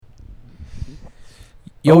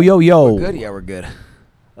Yo. We're good? Yeah, we're good.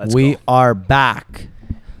 Let's We go. are back.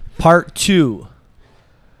 Part 2.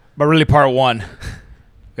 But really part 1. We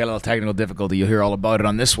got a little technical difficulty. You'll hear all about it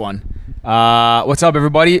on this one. What's up,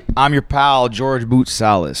 everybody? I'm your pal, George Boots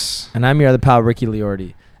Salas. And I'm your other pal, Ricky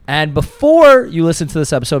Liordi. And before you listen to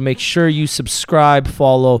this episode, make sure you subscribe,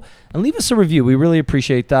 follow, and leave us a review. We really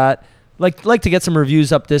appreciate that. Like to get some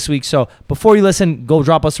reviews up this week. So before you listen, go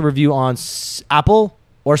drop us a review on Apple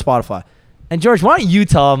or Spotify. And George, why don't you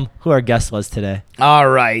tell them who our guest was today? All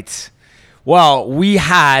right. Well, we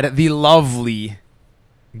had the lovely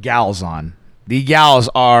gals on. The gals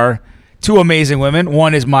are two amazing women.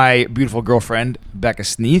 One is my beautiful girlfriend, Becca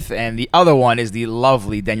Sneath, and the other one is the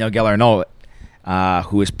lovely Danielle Galarneau,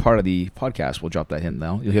 who is part of the podcast. We'll drop that hint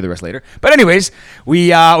now. You'll hear the rest later. But anyways, we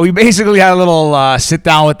basically had a little sit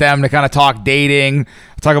down with them to kind of talk dating,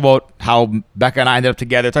 talk about how Becca and I ended up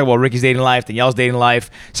together, talk about Ricky's dating life, Danielle's dating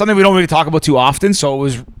life, something we don't really talk about too often. So it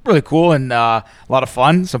was really cool and a lot of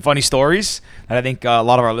fun, some funny stories that I think a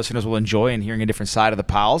lot of our listeners will enjoy and hearing a different side of the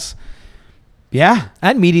pals. Yeah.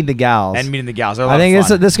 And meeting the gals. I think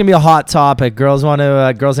this is going to be a hot topic. Girls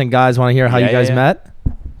and guys want to hear how you guys met.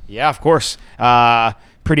 Yeah, of course.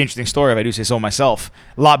 Pretty interesting story, if I do say so myself.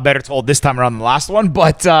 A lot better told this time around than the last one.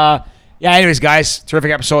 But, yeah, anyways, guys,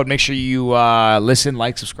 terrific episode. Make sure you listen,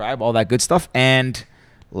 like, subscribe, all that good stuff. And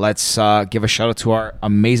let's give a shout-out to our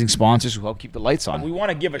amazing sponsors who help keep the lights on. We want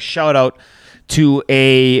to give a shout-out to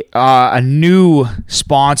a new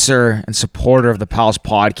sponsor and supporter of the Pals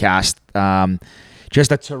podcast.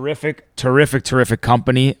 Just a terrific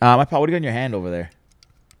company. My pal, what do you got in your hand over there?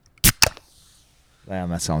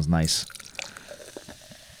 Damn, that sounds nice.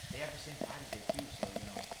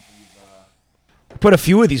 Put a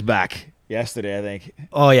few of these back yesterday, I think.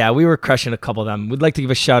 Oh yeah, we were crushing a couple of them. We'd like to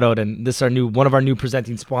give a shout out, and this is one of our new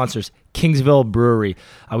presenting sponsors, Kingsville Brewery.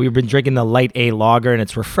 We've been drinking the Light A Lager, and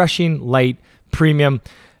it's refreshing, light, premium,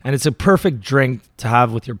 and it's a perfect drink to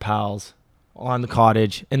have with your pals on the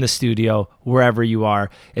cottage, in the studio, wherever you are.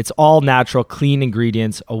 It's all natural, clean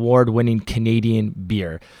ingredients, award-winning Canadian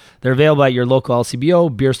beer. They're available at your local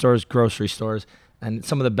LCBO, beer stores, grocery stores, and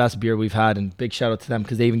some of the best beer we've had. And big shout out to them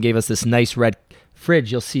because they even gave us this nice red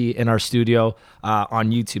fridge you'll see in our studio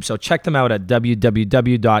on YouTube. So check them out at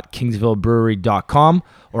www.kingsvillebrewery.com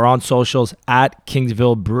or on socials at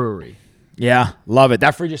Kingsville Brewery. Yeah, love it.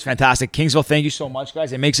 That fridge is fantastic. Kingsville, thank you so much,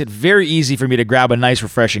 guys. It makes it very easy for me to grab a nice,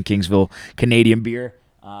 refreshing Kingsville Canadian beer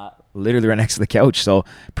literally right next to the couch. So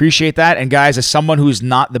appreciate that. And guys, as someone who's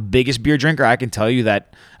not the biggest beer drinker, I can tell you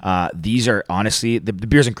that these are honestly, the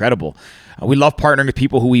beer's incredible. We love partnering with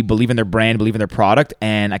people who we believe in their brand, believe in their product,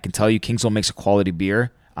 and I can tell you Kingsville makes a quality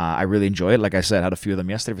beer. I really enjoy it. Like I said, I had a few of them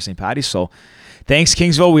yesterday for St. Patty's. So thanks,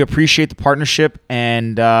 Kingsville. We appreciate the partnership.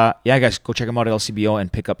 And yeah, guys, go check them out at LCBO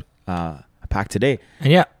and pick up a pack today.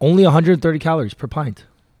 And yeah, only 130 calories per pint.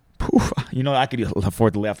 Poof, you know, I could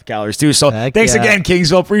afford to lay off the calories too. So thanks again,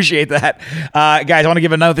 Kingsville. Appreciate that. Guys, I want to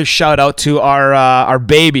give another shout out to our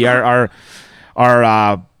baby, our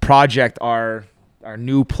project, our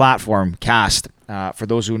new platform, Cast. For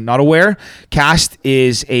those who are not aware, Cast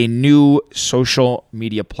is a new social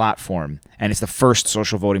media platform, and it's the first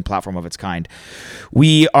social voting platform of its kind.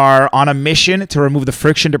 We are on a mission to remove the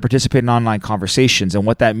friction to participate in online conversations, and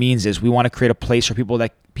what that means is we want to create a place for people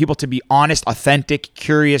to be honest, authentic,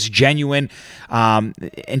 curious, genuine, and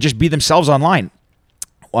just be themselves online.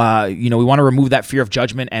 We want to remove that fear of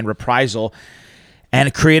judgment and reprisal,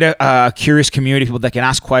 and create a curious community of people that can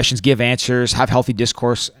ask questions, give answers, have healthy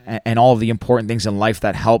discourse, and all of the important things in life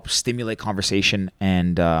that help stimulate conversation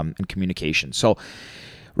and communication. So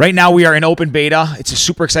right now we are in open beta. It's a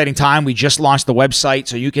super exciting time. We just launched the website,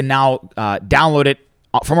 so you can now download it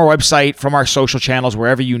from our website, from our social channels,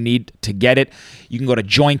 wherever you need to get it. You can go to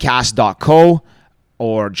joincast.co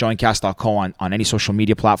or joincast.co on any social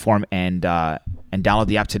media platform and download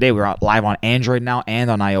the app today. We're live on Android now and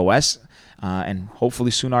on iOS. And hopefully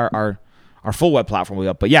soon our full web platform will be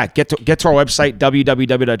up. But yeah, get to our website,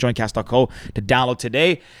 www.joincast.co, to download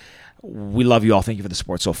today. We love you all. Thank you for the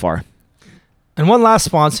support so far. And one last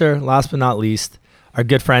sponsor, last but not least, our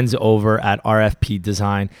good friends over at RFP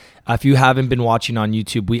Design. If you haven't been watching on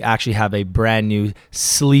YouTube, we actually have a brand new,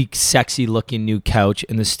 sleek, sexy looking new couch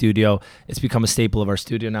in the studio. It's become a staple of our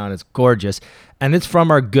studio now, and it's gorgeous. And it's from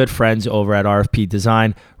our good friends over at RFP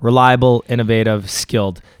Design. Reliable, innovative,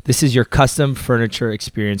 skilled. This is your custom furniture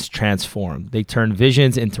experience transformed. They turn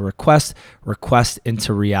visions into requests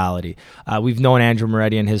into reality. We've known Andrew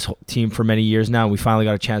Moretti and his team for many years now, and we finally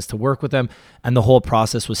got a chance to work with them. And the whole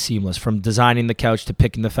process was seamless. From designing the couch to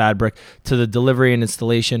picking the fabric to the delivery and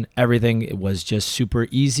installation, everything, it was just super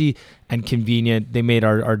easy and convenient. They made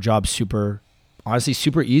our job super honestly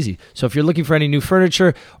super easy. So if you're looking for any new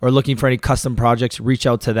furniture or looking for any custom projects, reach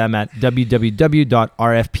out to them at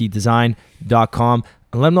www.rfpdesign.com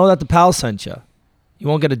and let them know that the pal sent you. You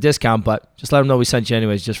won't get a discount, but just let them know we sent you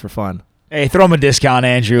anyways, just for fun. Hey, throw them a discount,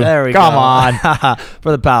 Andrew. There we go. Come on.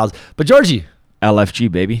 For the pals. But Georgie.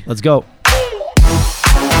 LFG, baby. Let's go.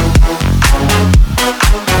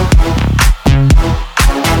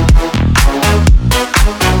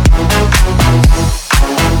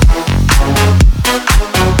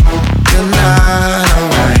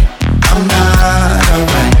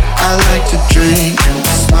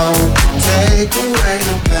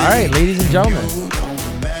 All right, ladies and gentlemen,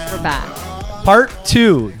 We're back. part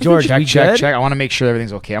 2. George, we check. good? I want to make sure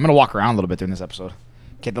everything's okay. I'm gonna walk around a little bit during this episode.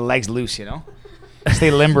 Get the legs loose,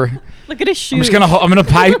 Stay limber. Look at his shoes. I'm gonna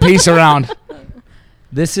pace around.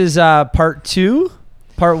 This is part 2.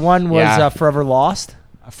 Part 1 was Forever Lost.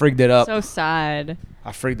 I frigged it up. So sad.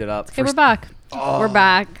 I frigged it up. Okay, we're back. We're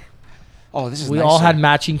back. Oh, this is. We nice, all sir. had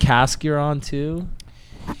matching cask gear on too.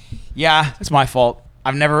 Yeah, it's my fault.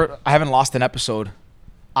 I haven't lost an episode.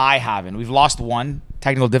 I haven't. We've lost one.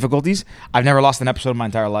 Technical difficulties. I've never lost an episode in my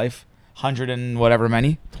entire life. 100 and whatever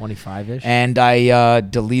many. 25-ish. And I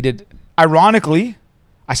deleted. Ironically,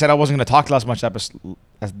 I said I wasn't going to talk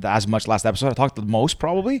as much last episode. I talked the most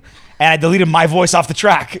probably, and I deleted my voice off the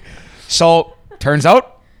track. So turns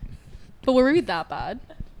out. But were we that bad?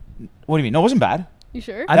 What do you mean? No, it wasn't bad. You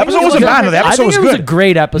sure? I The think episode it was wasn't a- bad. No, the I episode think was it was good. a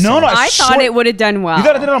great episode. No, I thought it would have done well. You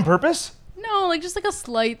thought I did it on purpose? No, like just like a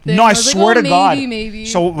slight thing. No, I was like, swear oh, to God. Maybe.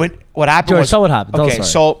 So what happened George, was. tell what happened. Tell Okay, the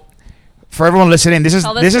story. so for everyone listening, this is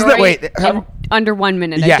Tell the this is the story wait. in under 1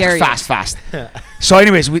 minute. I Yeah, dare you. fast. So,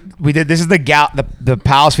 anyways, we did. This is the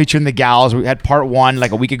pals featuring the gals. We had part 1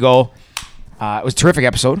 like a week ago. It was a terrific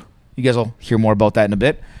episode. You guys will hear more about that in a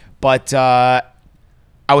bit. But I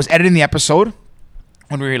was editing the episode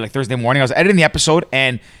when we were here like Thursday morning. I was editing the episode,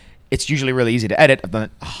 and it's usually really easy to edit. I've done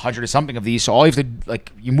 100 or something of these, so all you have to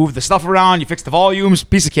you move the stuff around, you fix the volumes,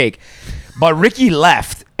 piece of cake. But Ricky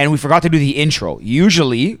left, and we forgot to do the intro.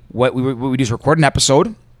 Usually, what we do is record an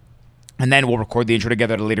episode, and then we'll record the intro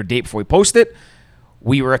together at a later date before we post it.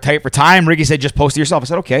 We were tight for time. Ricky said, just post it yourself. I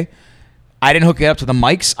said, okay. I didn't hook it up to the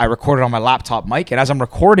mics. I recorded on my laptop mic, and as I'm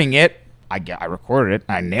recording it, I recorded it.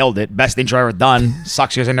 I nailed it. Best intro I ever done.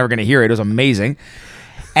 Sucks because I'm never going to hear it. It was amazing.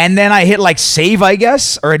 And then I hit save, I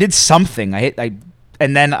guess, or I did something.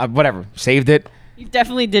 And then whatever, saved it. You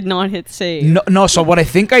definitely did not hit save. No. So what I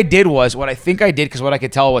think I did, because what I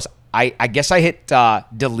could tell was I guess I hit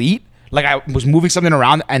delete. Like I was moving something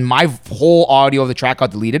around, and my whole audio of the track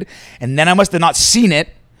got deleted. And then I must have not seen it.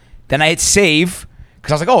 Then I hit save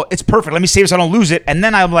because I was like, oh, it's perfect. Let me save it so I don't lose it. And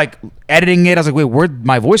then I'm editing it. I was like, wait, where'd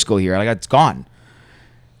my voice go here? It's gone.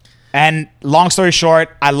 And long story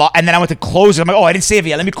short, and then I went to close it. I'm like, oh, I didn't save it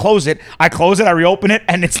yet. Let me close it. I close it. I reopen it,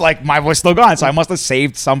 and it's my voice still gone. So I must have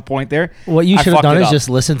saved some point there. What you I should have fucked done it is up. just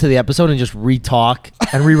listen to the episode and just re-talk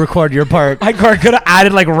and re-record your part. I could have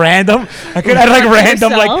added random. I could have added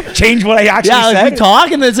random, yourself? change what I actually Yeah, said. we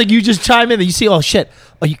talk and then it's you just chime in and you see, oh shit,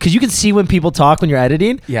 because you can see when people talk when you're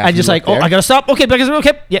editing. Yeah, and if just you look oh, there. I gotta stop. Okay, because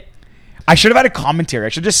okay, yeah. I should have had a commentary. I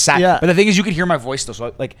should have just sat. Yeah. But the thing is, you could hear my voice though.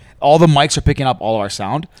 So all the mics are picking up all of our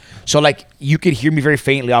sound. So you could hear me very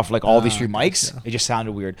faintly off all these 3 mics. It just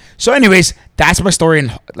sounded weird. So anyways, that's my story in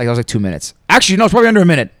that was 2 minutes. Actually, no, it's probably under a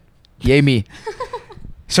minute. Yay me.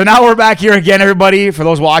 So now we're back here again, everybody. For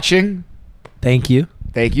those watching, Thank you.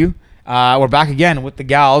 thank you. We're back again with the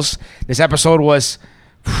gals. This episode was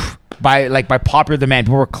by popular demand.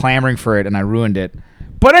 People were clamoring for it, and I ruined it.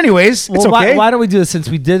 But anyways, it's okay. Why don't we do this since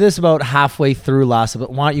we did this about halfway through last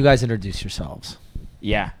episode? Why don't you guys introduce yourselves?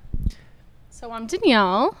 Yeah. So I'm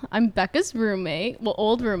Danielle. I'm Becca's roommate. Well,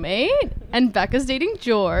 old roommate. And Becca's dating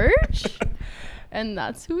George. And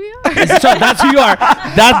that's who we are. That's who you are.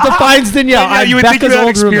 That defines Danielle. Yeah, you I'm would think you Becca's would have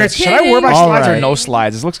old roommate. experience. Should I wear my All slides or right. no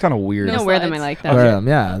slides? This looks kind of weird. No, No wear them. I slides. like that. Wear them,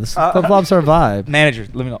 yeah. The flip-flops are a vibe. Manager,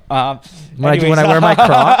 let me know. When I wear my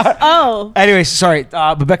Crocs. Oh, Anyways, sorry.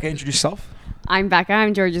 Rebecca, introduce yourself. I'm Becca.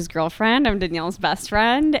 I'm George's girlfriend. I'm Danielle's best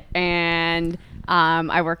friend. And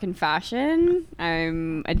I work in fashion.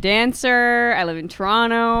 I'm a dancer. I live in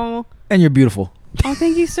Toronto. And you're beautiful. Oh,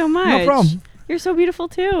 thank you so much. problem. You're so beautiful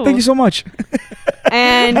too. Thank you so much.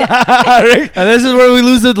 And And this is where we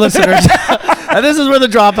lose the listeners. And this is where the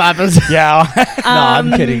drop happens. Yeah. No,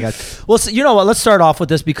 I'm kidding, guys. Well, so, you know what? Let's start off with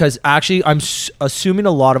this because actually, I'm assuming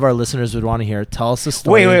a lot of our listeners would want to hear. Tell us the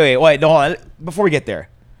story. Wait. No, hold on. Before we get there,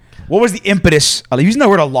 what was the impetus? I'm using that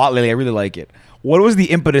word a lot lately. I really like it. What was the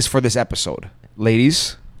impetus for this episode,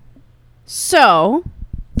 ladies? so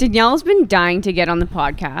Danielle's been dying to get on the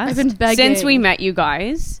podcast. I've been begging. since we met you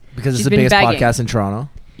guys. Because it's She's the been biggest begging. podcast in Toronto.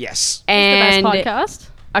 Yes. And It's the best podcast.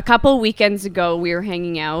 a couple weekends ago, we were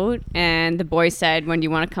hanging out, and the boy said, "When do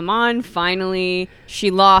you want to come on?" Finally, she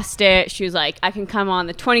lost it. She was like, "I can come on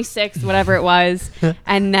the 26th, whatever it was."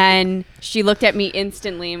 And then she looked at me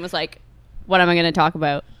instantly and was like, "What am I going to talk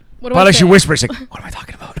about?" What do I Probably say? she whispers like, "What am I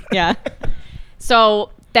talking about?" Yeah. So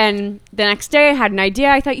then the next day, I had an idea.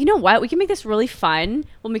 I thought, you know what? We can make this really fun.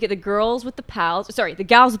 We'll make it the girls with the pals. Sorry, the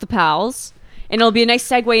gals with the pals. And it'll be a nice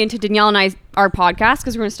segue into Danielle and our podcast,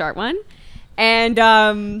 because we're going to start one. And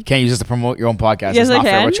Can't use this to promote your own podcast. Yes, It's not I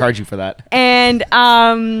fair. can. We'll charge you for that. And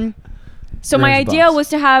so my Rings idea box. was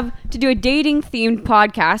to do a dating themed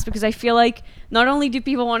podcast, because I feel like not only do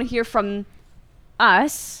people want to hear from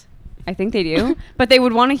us, I think they do, but they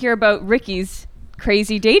would want to hear about Ricky's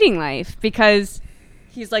crazy dating life, because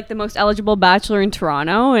he's like the most eligible bachelor in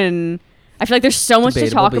Toronto, and I feel like there's so much to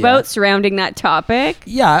Debatable, talk but about yeah. surrounding that topic.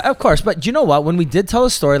 Yeah, of course. But do you know what? When we did tell a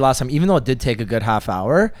story last time, even though it did take a good half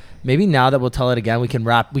hour, maybe now that we'll tell it again, we can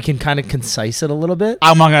kind of concise it a little bit.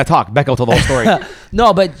 I'm not going to talk. Becca will tell the whole story.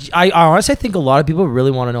 No, but I honestly think a lot of people really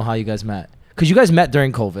want to know how you guys met. Because you guys met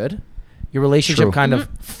during COVID. Your relationship True. kind of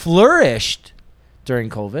flourished during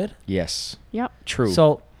COVID. Yes. Yep. True.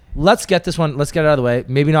 So let's get this one. Let's get it out of the way.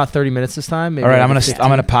 Maybe not 30 minutes this time. Maybe all right, I'm maybe gonna 15. I'm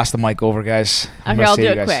gonna pass the mic over, guys. I'm Okay, gonna I'll say do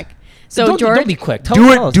you it guys- quick. So don't, George, don't be quick. Tell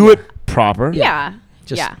Do us, it yeah. proper. yeah,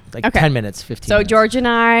 Just yeah, like okay. 10 minutes, 15 So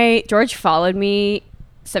minutes. George followed me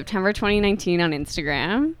September 2019 on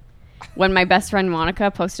Instagram when my best friend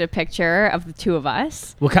Monica posted a picture of the two of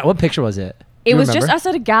us. What picture was it? It You was remember? just us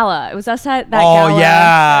at a gala. It was us at that Oh, gala.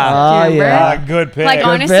 yeah. Do you remember? good pick. Like, Good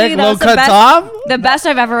honestly, pic, that low was the cut best, top? the best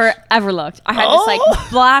I've ever looked. I had this like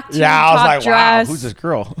black tube yeah, I was top like, dress. wow, who's this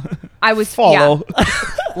girl? I was Follow. Yeah,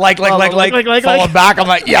 like, follow back. I'm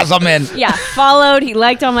like, yes, I'm in. yeah, followed. He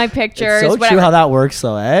liked all my pictures. It's so whatever. true how that works,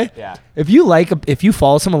 though, eh? Yeah. If you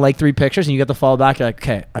follow someone like 3 pictures and you get the follow back, you're like,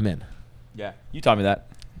 okay, I'm in. Yeah. You taught me that.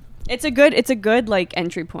 It's a good like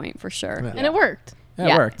entry point for sure. And it worked. Yeah,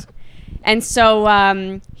 Yeah. it worked. And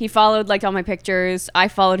so he followed, liked all my pictures. I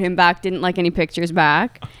followed him back, didn't like any pictures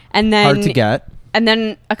back. And then Hard to get. And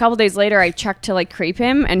then a couple days later, I checked to like creep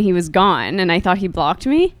him, and he was gone. And I thought he blocked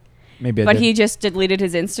me, Maybe I but did. he just deleted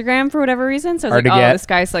his Instagram for whatever reason. So I was Hard like, to oh, get. this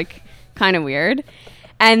guy's like kind of weird.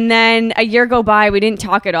 And then a year go by, we didn't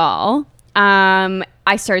talk at all.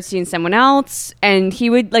 I started seeing someone else, and he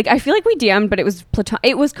would like. I feel like we DM'd, but it was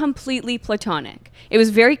It was completely platonic. It was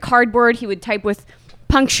very cardboard. He would type with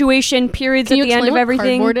punctuation, periods Can you at the end explain of what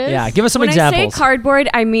everything. cardboard is? Yeah, give us some When examples. I say cardboard,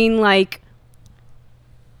 I mean like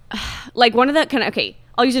one of the kind of, okay,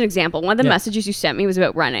 I'll use an example. One of the Yeah. messages you sent me was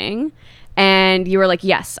about running, and you were like,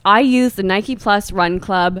 yes, I use the Nike Plus Run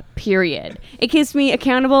Club, period. It keeps me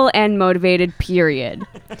accountable and motivated, period.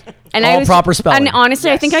 And All proper spelling. And honestly,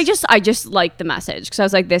 I Yes. think I just liked the message, because I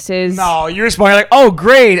was like, this is No, you're responding like, oh,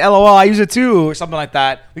 great, LOL, I use it too, or something like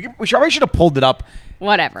that. We should have pulled it up.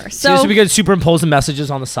 whatever. So So we could superimpose the messages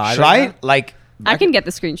on the side. Should right I? Like, I can get the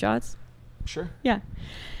screenshots. Sure. Yeah. now?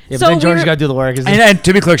 Yeah, So but then George's we're- got to do the work. Isn't And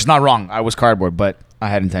to be clear, it's not wrong. I was cardboard, but I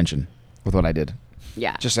had intention with what I did.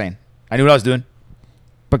 Yeah. Just saying. I knew what I was doing.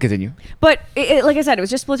 But continue. But like I said, it was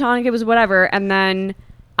just platonic. It was whatever. And then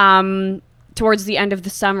towards the end of the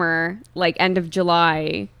summer, like end of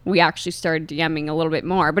July, we actually started DMing a little bit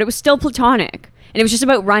more. But it was still platonic. And it was just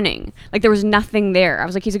about running. Like there was nothing there. I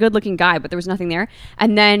was like, he's a good looking guy, but there was nothing there.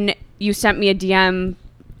 And then you sent me a DM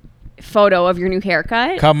photo of your new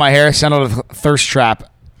haircut. Cut my hair, sent out a thirst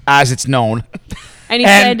trap, as it's known. And he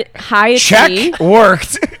And said, hi, it's Check. me.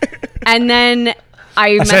 Worked. And then I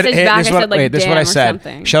messaged hey, back. I this is what- said, like, wait, this is damn, what I or said.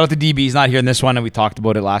 something. Shout out to DB. He's not here in this one, and we talked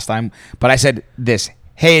about it last time. But I said this.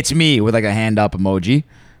 Hey, it's me, with like a hand up emoji.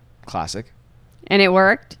 Classic. And it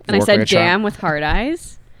worked. And I worked said, like a charm. damn, with hard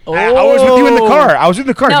eyes. I was with you in the car. I was in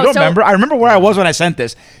the car. No, you don't so- remember? I remember where I was when I sent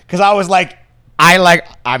this. Because I was like,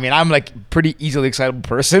 I'm like pretty easily excitable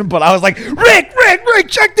person, but I was like, Rick,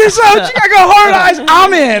 check this out. I got hard eyes.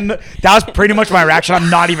 I'm in. That was pretty much my reaction. I'm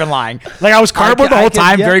not even lying. Like I was cardboard the I whole could-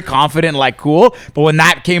 time, yeah. very confident and like cool. But when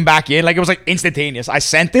that came back in, like it was like instantaneous. I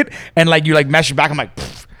sent it and like you like messaged back. I'm like,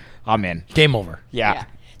 "Pfft, I'm in. Game over. Yeah.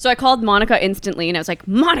 So I called Monica instantly, and I was like,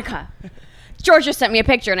 Monica, George just sent me a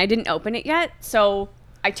picture, and I didn't open it yet. So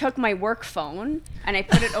I took my work phone, and I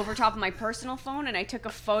put it over top of my personal phone, and I took a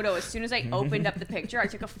photo. As soon as I opened up the picture, I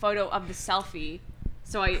took a photo of the selfie.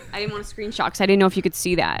 So I didn't want to screenshot because I didn't know if you could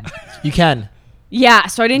see that. You can. Yeah,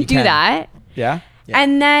 so I didn't You do can. that. Yeah.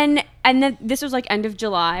 And then this was like end of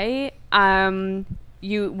July.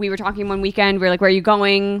 We were talking one weekend. We were like, where are you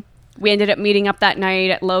going? We ended up meeting up that night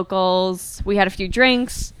at Locals. We had a few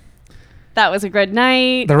drinks. That was a good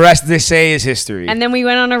night. The rest, they say, is history. And then we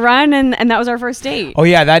went on a run, and that was our first date. Oh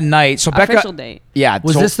yeah, that night. So Becca, Official date. yeah,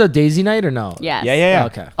 Was so- this the Daisy night or no? Yes. Yeah.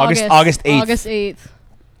 Okay. August 8th. August 8th.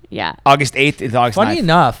 Yeah. August 8th is August Funny 9th.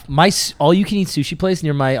 enough, my all-you-can-eat sushi place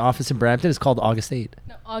near my office in Brampton is called August 8.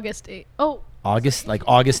 No, August 8th. Oh, August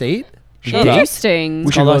 8? Shut up. Interesting.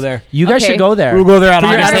 We should go there. You guys Okay. should go there. We'll go there on For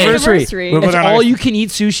your August 8th. anniversary. We'll go It's there on all August- you can eat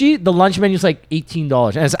sushi. The lunch menu's like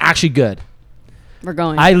 $18, and it's actually good. We're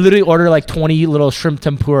going. I literally order like 20 little shrimp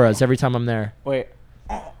tempuras every time I'm there. Wait.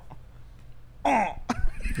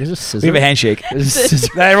 There's a We scissor. have a handshake. There's a scissor.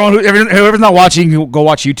 Whoever's not watching, you go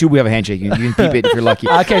watch YouTube. We have a handshake. You can peep it if you're lucky.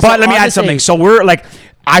 Okay, but so let me add August something. 8th. So we're like,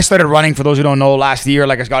 I started running, for those who don't know, last year.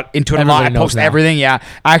 Like I got into it a lot. I Everybody knows post now. everything. Yeah.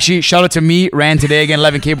 Actually, shout out to me. Ran today again,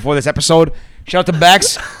 11K before this episode. Shout out to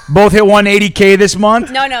Bex. Both hit 180K this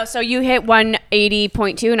month. No. So you hit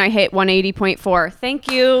 180.2 and I hit 180.4. Thank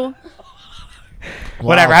you.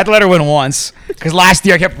 Whatever. I had to let her win once because last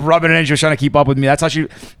year I kept rubbing it in. She was trying to keep up with me. That's how she.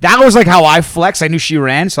 That was like how I flex. I knew she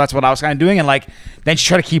ran, so that's what I was kind of doing. And like, then she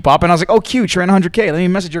tried to keep up, and I was like, "Oh, cute, she ran 100K. Let me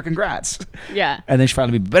message her, congrats." Yeah. And then she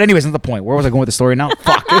finally. But anyways, not the point. Where was I going with the story now?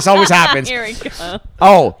 Fuck. This always happens. Here we go.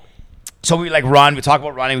 Oh, so we like run. We talk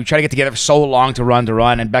about running. We try to get together for so long to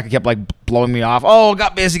run. And Becca kept like blowing me off. Oh,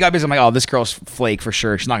 got busy. I'm like, oh, this girl's flake for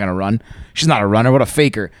sure. She's not gonna run. She's not a runner. What a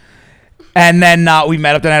faker. And then we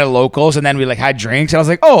met up the night at Locals, and then we like had drinks. And I was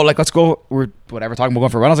like, oh, like let's go. We're whatever talking about going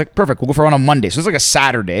for a run. I was like, perfect. We'll go for a run on Monday. So it's like a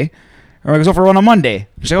Saturday. Or let's go for a run on Monday.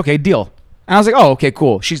 She's like, okay, deal. And I was like, oh, okay,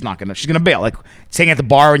 cool. She's gonna bail. Like sitting at the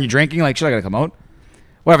bar when you're drinking, like she's not gonna come out.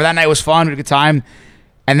 Whatever. That night was fun. We had a good time.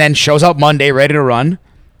 And then shows up Monday, ready to run.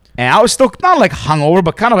 And I was still not like hungover,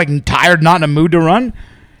 but kind of like tired, not in a mood to run.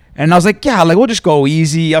 And I was like, yeah, like we'll just go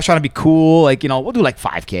easy. I was trying to be cool. Like, we'll do like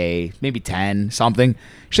 5K, maybe 10, something.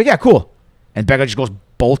 She's like, yeah, cool. And Becca just goes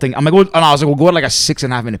bolting. I'm like, and I was like, we'll go at like a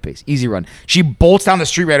 6.5 minute pace. Easy run. She bolts down the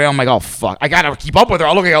street right away. I'm like, oh, fuck. I got to keep up with her.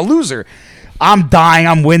 I look like a loser. I'm dying.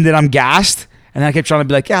 I'm winded. I'm gassed. And then I kept trying to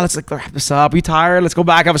be like, yeah, let's like wrap this up. You tired? Let's go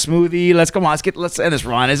back, have a smoothie. Let's end this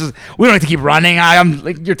run. We don't have to keep running. I'm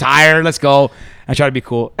like, you're tired. Let's go. I try to be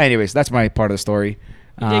cool. Anyways, that's my part of the story.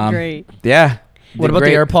 You did great. Yeah. What about the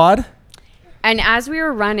AirPod? And as we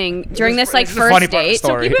were running during this like this is the funny first part of the date, so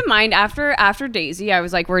story. keep in mind after Daisy, I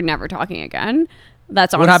was like, we're never talking again.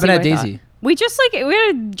 That's What honestly happened at I thought. Daisy? We just like we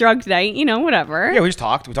had a drug night, whatever. Yeah, we just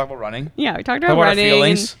talked. We talked about running. Yeah, we talked Talked about about our running.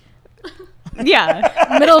 feelings.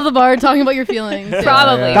 Yeah, middle of the bar talking about your feelings. Yeah.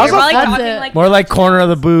 probably. yeah. That was We're probably that's talking it. like More like corner of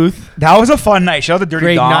the booth. That was a fun night. Shout out to Dirty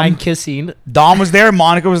Grade Dom. 9 kissing. Dom was there.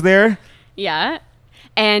 Monica was there. yeah,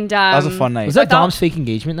 and That was a fun night. Was that I thought- Dom's fake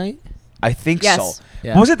engagement night? I think Yes. so.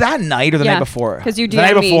 Yeah. Was it that night or the Yeah, night before? 'cause you the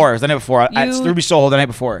night DM'd me. before. It was the night before. At You- Ruby Soho the night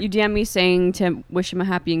before. You DM me saying to wish him a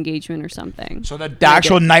happy engagement or something. So the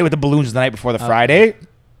actual night with the balloons was the night before the Friday.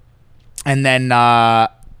 And then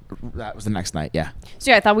that was the next night. Yeah.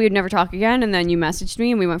 So yeah, I thought we would never talk again, and then you messaged me,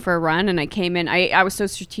 and we went for a run, and I came in. I was so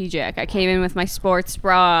strategic. I came in with my sports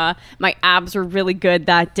bra. My abs were really good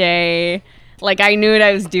that day. Like I knew what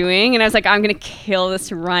I was doing, and I was like, I'm gonna kill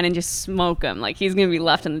this run and just smoke him. Like he's gonna be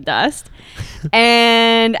left in the dust.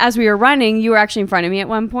 And as we were running, you were actually in front of me at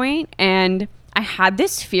one point, and I had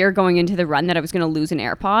this fear going into the run that I was gonna lose an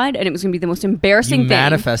AirPod, and it was gonna be the most embarrassing You thing.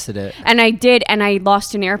 manifested it. And I did, and I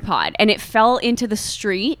lost an AirPod, and it fell into the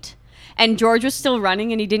street. And George was still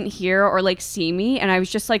running, and he didn't hear or like see me, and I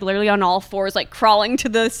was just like literally on all fours, like crawling to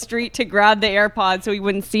the street to grab the AirPod so he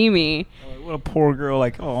wouldn't see me. What a poor girl.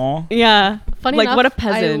 Like, oh. Yeah, Funny like enough, what a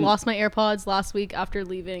peasant. I lost my AirPods last week after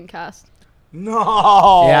leaving Cast.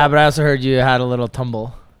 No. Yeah, but I also heard you had a little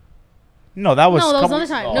tumble. No, that was. No, that was couple another weeks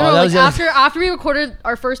time. ago. No, Oh, that like was the other- after we recorded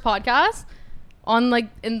our first podcast, on like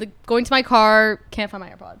going to my car, can't find my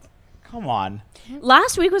AirPods. Come on.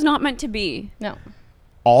 Last week was not meant to be. No.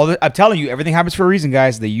 I'm telling you, everything happens for a reason,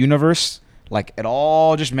 guys. The universe, like it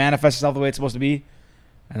all just manifests itself the way it's supposed to be.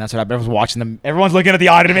 And that's what happened. Everyone's watching them. Everyone's looking at the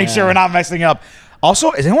audio to make sure we're not messing up.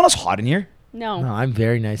 Also, is anyone else hot in here? No, No, I'm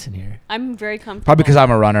very nice in here. I'm very comfortable. Probably because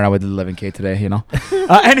I'm a runner and I went to 11K today,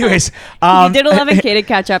 Anyways. You did 11K to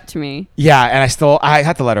catch up to me. Yeah, and I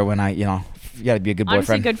had to let her when you got to be a good Honestly,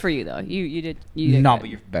 boyfriend. good for you though. You did. No, good. but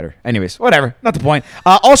you're better. Anyways, whatever. Not the point.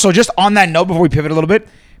 Also, just on that note, before we pivot a little bit,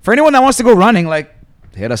 for anyone that wants to go running, like,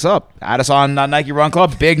 hit us up. Add us on Nike Run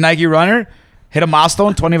Club. Big Nike runner. Hit a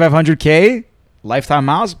milestone, 2,500K. Lifetime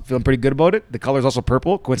miles. Feeling pretty good about it. The color's also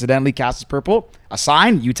purple. Coincidentally, Cass is purple. A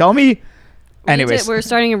sign. You tell me. Anyways. We're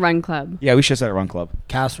starting a run club. Yeah, we should start a run club.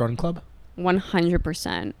 Cast Run Club?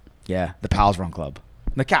 100%. Yeah, the Pals Run Club.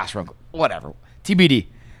 The Cass Run Club. Whatever. TBD.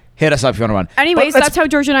 Hit us up if you want to run. Anyways, But let's- that's how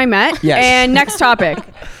George and I met. Yes. And next topic.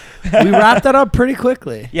 We wrapped that up pretty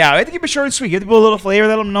quickly. Yeah, I have to keep it short and sweet. Give people a little flavor.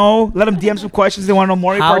 Let them know. Let them DM some questions. They want to know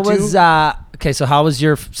more. How Part was 2. okay? So how was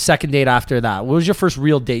your second date after that? What was your first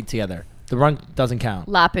real date together? The run doesn't count.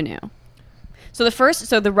 Lapanoo. So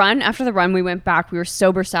after the run, we went back. We were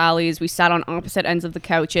sober Sallies. We sat on opposite ends of the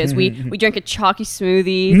couches. We drank a chalky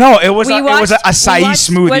smoothie. No, it was We a acai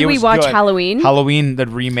smoothie. When It we was watched good. Halloween. Halloween, the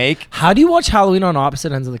remake. How do you watch Halloween on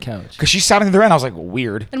opposite ends of the couch? Because she sat on the other end. I was like,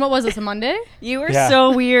 weird. And what was this, a Monday? You were Yeah.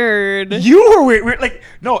 so weird. You were weird. Like,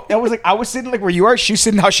 no, it was like I was sitting like where you are. She's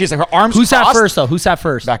sitting how she's like her arms. Who sat crossed. first though? Who sat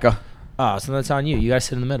first? Becca. Oh, so that's on you. You guys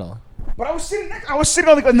sit in the middle. But I was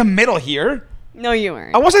sitting like in the middle here. No, you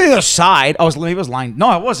weren't. I wasn't on the other side. Maybe I was lying. No,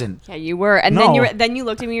 I wasn't. Yeah, you were. And No. then you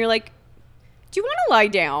looked at me. You're like, "Do you want to lie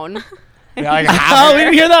down?" Yeah, like Oh, we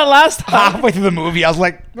didn't hear that last time. halfway through the movie, I was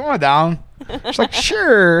like, "Go on down." She's like,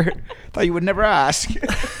 "Sure." Thought you would never ask.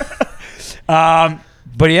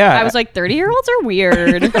 But yeah, I was like, 30-year-olds are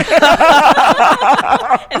weird. Is this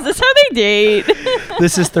how they date?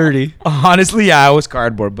 This is 30. honestly, yeah, I was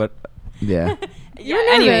cardboard, but yeah. You were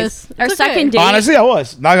Anyways, nervous. our It's okay. second date. Honestly, I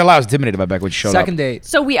was not gonna lie. I was intimidated by Becca when she showed Second up. date.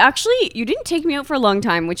 So you didn't take me out for a long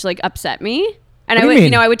time, which like upset me. And What I do you would,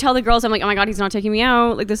 mean? I would tell the girls, I'm like, oh my god, he's not taking me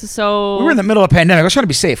out. Like this is so. We were in the middle of a pandemic. I was trying to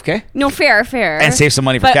be safe, okay? No, fair. And save some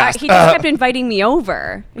money for But cast. he just kept inviting me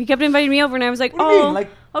over. He kept inviting me over, and I was like, What do you oh, mean?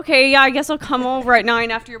 Like- okay, yeah, I guess I'll come over at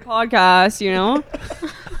 9 after your podcast. You know.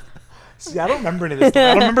 See, I don't remember any of this stuff. I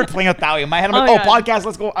don't remember playing out that way. In my head, I'm Oh, like, yeah. podcast,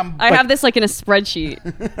 let's go. I have this like in a spreadsheet.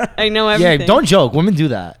 I know Yeah, everything. don't joke. Women do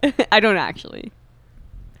that. I don't actually.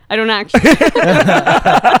 Danielle,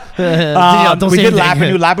 don't we say did anything.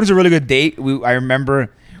 Lapanoo. Lapanoo's a really good date. I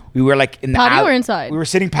remember we were like in the Patio alley- or inside? We were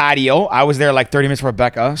sitting patio. I was there like 30 minutes before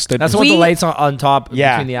Becca stood. That's what the We- lights on top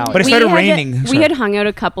Yeah. between the hours. But it started raining. We Sorry. had hung out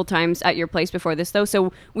a couple times at your place before this, though,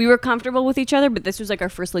 so we were comfortable with each other. But this was like our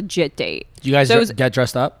first legit date. Do you guys So it was- get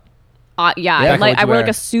dressed up? Yeah, Yeah, like what'd I you wore like wear?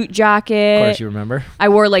 a suit Of jacket. course, you remember. I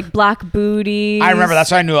wore like black booties. I remember.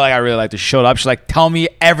 That's why I knew like I really liked to show up. She's like, tell me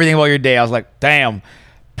everything about your day. I was like, damn.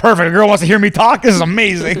 Perfect. A girl wants to hear me talk. This is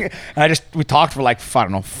amazing. And we talked for like, I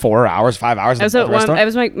don't know, 4 hours, 5 hours. It was, at the restaurant. it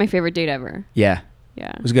was my favorite date ever. Yeah.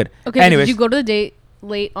 Yeah. It was good. Okay, so Anyways. did you go to the date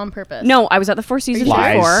late on purpose? No, I was at the Four Seasons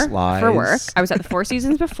Lies, before lies. for work. I was at the Four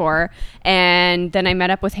Seasons before, and then I met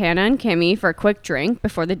up with Hannah and Kimmy for a quick drink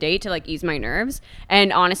before the date to like ease my nerves.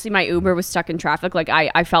 And honestly, my Uber was stuck in traffic. Like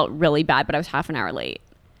I felt really bad, but I was half an hour late.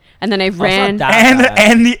 And then I ran. not It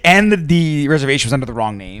that- And the reservation was under the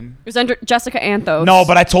wrong name. was under Jessica Anthos. No,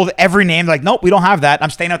 but I told every name, like, nope, we don't have that.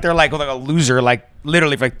 I'm staying out there like with like a loser, like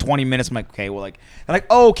literally for like 20 minutes. I'm like, okay, well, like, they're like,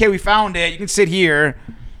 oh, okay, we found it. You can sit here.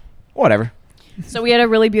 Whatever. So we had a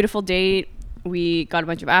really beautiful date. We got a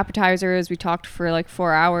bunch of appetizers. We talked for like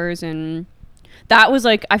 4 hours, and that was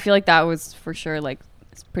like, I feel like that was for sure like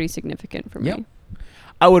it's pretty significant for me. Yep.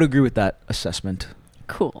 I would agree with that assessment.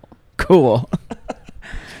 Cool. Cool.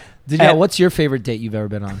 Danielle, And- what's your favorite date you've ever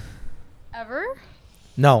been on? Ever?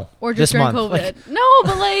 No. Or this just during month. COVID? Like, No,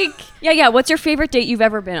 but like, Yeah. What's your favorite date you've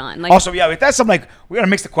ever been on? Like, Also, yeah, if that's something like, we got to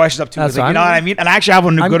mix the questions up too. 'Cause, That's like, you fine. know what I mean? And I actually have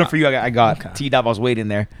one I'm- good one for you. I got Okay. teed up. I was waiting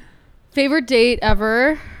there. favorite date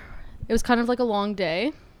ever. It was kind of like a long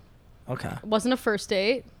day. okay. It wasn't a first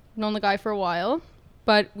date. Known the guy for a while,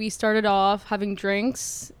 but we started off having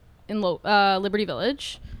drinks in Liberty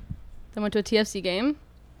Village. Then went to a TFC game,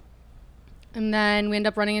 and then we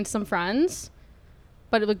ended up running into some friends.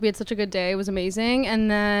 But we had such a good day; it was amazing.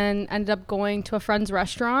 And then ended up going to a friend's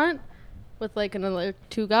restaurant with like another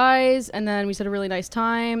 2 guys, and then we had a really nice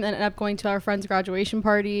time. And ended up going to our friend's graduation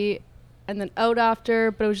party, and then out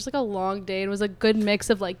after. But it was just like a long day. It was a good mix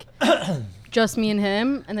of like just me and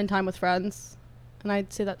him, and then time with friends. And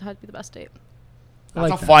I'd say that had to be the best date. I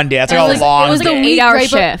That's like a fun day. That's And like it was, a long it was day. the Like an week 8-hour right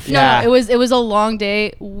shift. No, Yeah. it was a long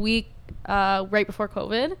day week right before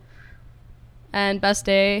COVID, and best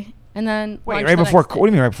day. And then Wait, lunch right the before, next day. what do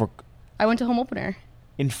you mean right before? I went to home opener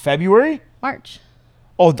In February? March.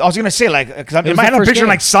 Oh, I was going to say, like, because was in my the head, I'm first picturing game.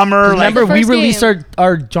 like summer. Like, Remember, the we first released game.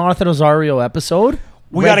 our Jonathan Osario episode.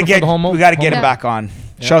 we right got to before get the home we got to get Yeah. him back on.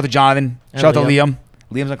 Yeah. Shout out to Jonathan. And Shout out to Liam.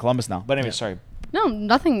 Liam. Liam's in Columbus now. But anyway, sorry. No,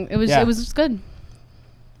 nothing. It was Yeah. it was just good.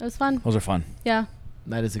 It was fun. Those are fun. Yeah.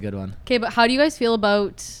 That is a good one. Okay, but how do you guys feel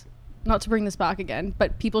about, not to bring this back again,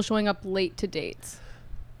 but people showing up late to dates?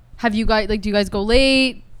 Have you guys, like, do you guys go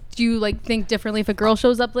late? Do you, like, think differently if a girl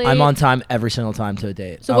shows up late? I'm on time every single time to a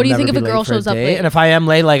date. So I'll what do you think never if be a girl late for shows up date. late? And if I am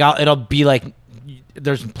late, like it'll be like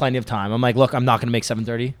there's plenty of time. I'm like, look, I'm not gonna make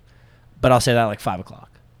 7:30, but I'll say that like 5 o'clock.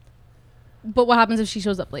 But what happens if she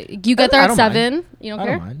shows up late? You get I there at don't 7. You don't I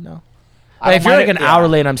care? don't mind. No. I Like, don't if you're mind like it, an yeah. hour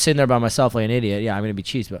late, and I'm sitting there by myself like an idiot. Yeah, I'm gonna be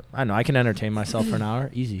cheesed, but I know I can entertain myself for an hour,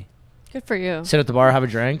 easy. Good for you. Sit at the bar, have a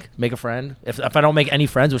drink, make a friend. If I don't make any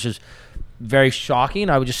friends, which is very shocking,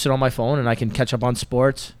 I would just sit on my phone and I can catch up on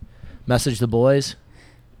sports, message the boys.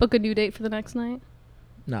 Book a new date for the next night.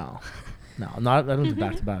 No, not. I don't do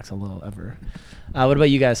back-to-backs a little ever. What about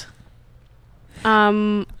you guys?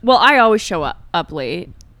 Well, I always show up late.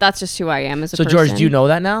 That's just who I am as a person. So George, do you know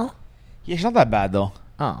that now? Yeah, she's not that bad though.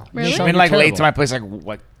 Oh, Really? She's been like late to my place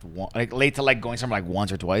like late to like going somewhere like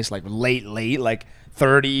once or twice, like late like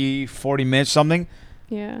 30, 40 minutes something.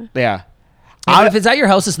 Yeah. Yeah. If it's at your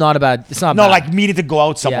house, it's not bad. It's not No, bad. like needed to go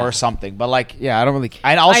out somewhere Yeah. or something. But like, yeah, I don't really.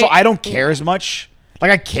 And also, I don't care as much. Like,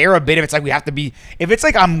 I care a bit if it's like we have to be. If it's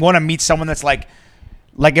like I'm going to meet someone that's like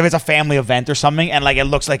if it's a family event or something, and like it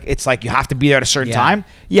looks like it's like you have to be there at a certain time.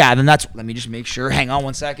 Yeah, then that's. Let me just make sure. Hang on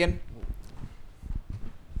 1 second.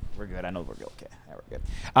 We're good. I know we're good. Okay, yeah, we're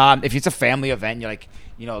good. If it's a family event, you're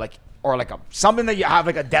like, or like something that you have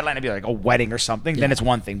like a deadline to be like a wedding or something, then it's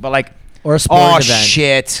one thing. But like, or a sporting event.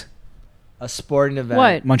 Shit. A sporting event.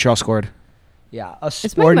 What? Montreal scored. Yeah, a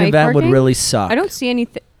sporting mic event would working? really suck. I don't see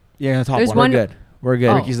anything. Yeah, the top There's one. one- We're good. We're good.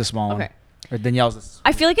 Oh. Ricky's the small one. Okay. Or Danielle's the.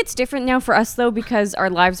 I feel like it's different now for us though because our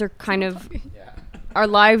lives are kind of our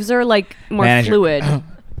lives are like more Manager. fluid.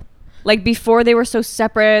 Like before they were so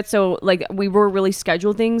separate, so like we were really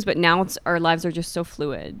scheduled things, but now our lives are just so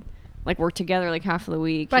fluid. Like we're together like half of the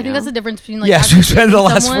week. But I think that's the difference between like. Yes, we actually spent the dating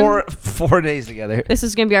last someone- 4 days together. This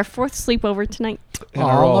is gonna be our 4th sleepover tonight. Oh,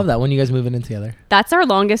 I love that. When you guys moving in together? That's our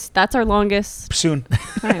longest. That's our longest Soon.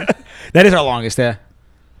 time. That is our longest, yeah.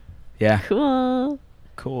 Yeah. Cool.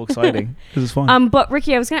 Cool, exciting. This is fun. But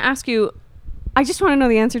Ricky, I was gonna ask you. I just want to know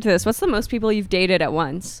the answer to this. What's the most people you've dated at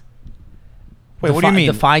once? Wait, what do you mean?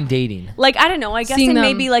 Define dating. Like I don't know. I guess Seeing in them.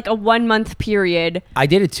 maybe like a 1 month period. I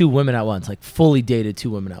dated 2 women at once. Like fully dated 2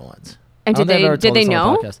 women at once. And I don't did think I've they ever did told they this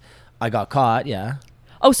on the know? podcast. I got caught. Yeah.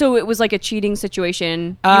 Oh, so it was like a cheating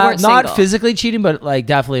situation. You weren't Not single. physically cheating, but like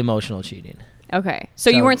definitely emotional cheating. Okay. So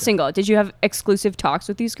you So- weren't single. Did you have exclusive talks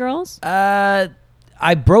with these girls?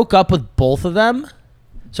 I broke up with both of them.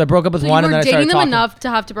 So I broke up with So one, you and were then I started dating them talking. enough to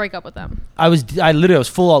have to break up with them. I literally was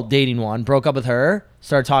full out dating one. Broke up with her.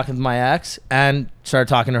 Started talking to my ex, and started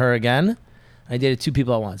talking to her again. I dated 2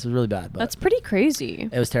 people at once. It was really bad, but That's pretty crazy.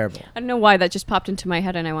 it was terrible. I don't know why that just popped into my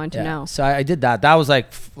head and I wanted to know. So I did that. That was like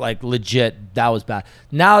legit. That was bad.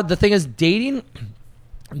 Now the thing is, dating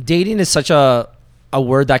is such a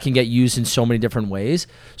word that can get used in so many different ways.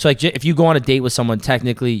 So like if you go on a date with someone,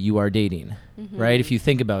 technically you are dating, right? If you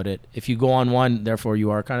think about it, if you go on one, therefore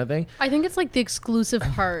you are kind of thing. I think it's like the exclusive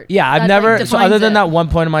part. Yeah, I've that, never. like, So other defines than it. that one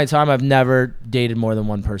point in my time, I've never dated more than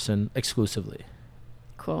one person exclusively.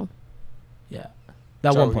 Cool. Yeah,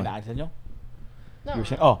 that Sorry, one were point. you gonna add, Danielle? No. You were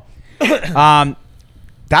saying,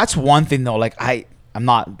 that's one thing though. Like I'm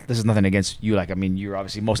not. This is nothing against you. Like I mean, you're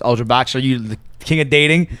obviously most eligible bachelor. You the king of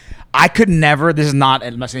dating. I could never. This is not.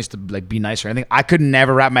 I'm not saying this to like be nice or anything. I could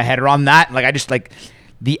never wrap my head around that. Like I just like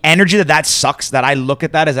the energy that sucks. That I look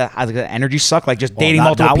at that as like an energy suck. Like just dating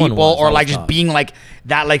multiple that one people was- or that like was just tough. being like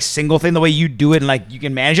that like single thing. The way you do it and like you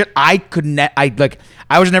can manage it. I could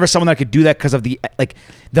I was never someone that could do that because of the like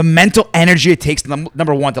the mental energy it takes.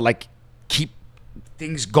 Number one to like keep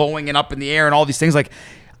things going and up in the air and all these things. Like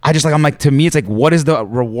I'm like, to me, it's like, what is the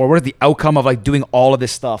reward? What is the outcome of like doing all of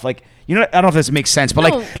this stuff? Like, you know, I don't know if this makes sense, but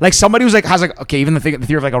No. like somebody who's like, has like, okay, even the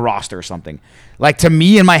theory of like a roster or something, like to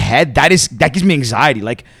me in my head, that gives me anxiety.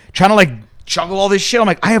 Like trying to like juggle all this shit. I'm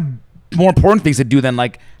like, I have more important things to do than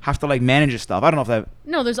like have to like manage this stuff. I don't know if that.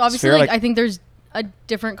 No, there's obviously fair, like, like- I think there's a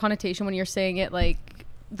different connotation when you're saying it like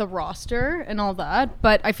the roster and all that.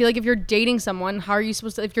 But I feel like if you're dating someone, how are you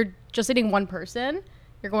supposed to? If you're just dating one person,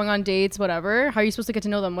 you're going on dates, whatever. How are you supposed to get to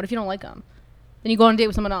know them? What if you don't like them? Then you go on a date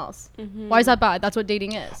with someone else. Why is that bad? That's what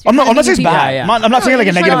dating is. I'm not saying it's meeting people. bad. Yeah. I'm not No, saying like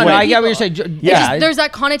a you're just negative trying No, to way. I get what you're people. saying. It's Yeah. just, there's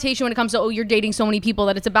that connotation when it comes to you're dating so many people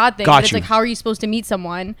that it's a bad thing. Got But it's you. like how are you supposed to meet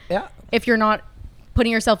someone Yeah. if you're not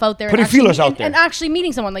putting yourself out there, Putting and actually- feelers out there. and actually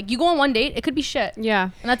meeting someone? Like you go on one date, it could be shit, Yeah.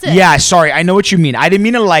 and that's it. Yeah, sorry, I know what you mean. I didn't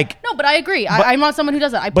mean to like. No, but I agree. But- I'm not someone who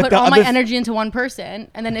does that. I but put the all my other th- energy into one person,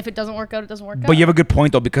 and then if it doesn't work out, it doesn't work out. But you have a good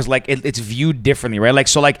point though, because like it's viewed differently, right? Like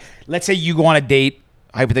so, like let's say you go on a date,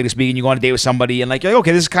 hypothetically speaking, you go on a date with somebody, and like you're like,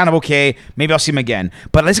 okay, this is kind of okay. Maybe I'll see him again.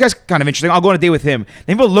 But this guy's kind of interesting. I'll go on a date with him.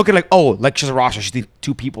 Then people look at like, oh, like she's a roster, she's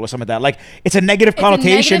 2 people or something like that. Like it's a negative it's a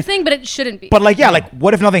connotation. negative thing, but it shouldn't be. But like, yeah, like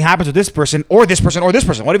what if nothing happens with this person or this person or this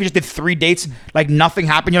person? What if you just did 3 dates, like nothing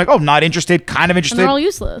happened? You're like, oh, not interested, kind of and interested, they're all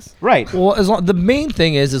useless. right? Well, the main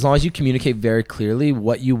thing is, as long as you communicate very clearly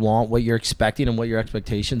what you want, what you're expecting, and what your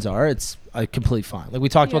expectations are, it's completely fine. Like we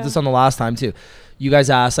talked about Yeah. this on the last time too. You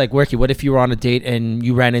guys asked like, Ricky, what if you were on a date and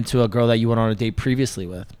you ran into a girl that you went on a date previously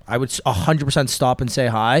with? I would 100% stop and say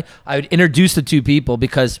hi. I would introduce the 2 people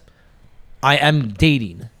because I am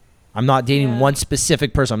dating. I'm not dating one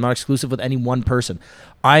specific person. I'm not exclusive with any one person.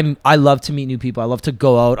 I love to meet new people. I love to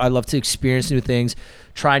go out. I love to experience new things,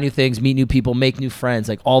 try new things, meet new people, make new friends,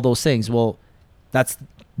 like all those things. Well, that's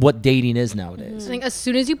what dating is nowadays. I think as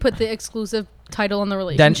soon as you put the exclusive title on the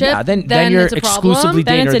relationship, then you're it's a problem. exclusively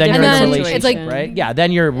Then dating, it's or a then you're in a different relationship, situation. It's like- right? Yeah,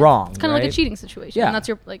 then you're wrong. It's kind of right? like a cheating situation. Yeah. And that's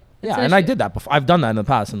your like. it's Yeah, an and I issue. did that before. I've done that in the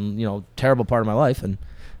past, and terrible part of my life, and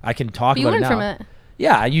I can talk But you about it learn now. from it.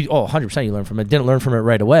 Yeah, 100% you learn from it. Didn't learn from it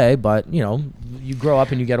right away, but you grow up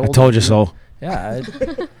and you get I older. told you so. Yeah.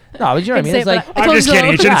 No, but you know what I mean? Say It's it, like, but I I'm told just you kidding.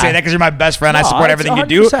 so. You shouldn't Yeah. say that because you're my best friend. I No, support it's everything you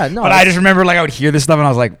do. 100%. No, but I it's- just remember like I would hear this stuff and I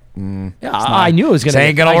was like, yeah, I knew it was gonna. This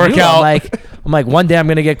ain't gonna I work knew it. out. I'm like, one day I'm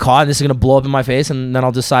gonna get caught, and this is gonna blow up in my face, and then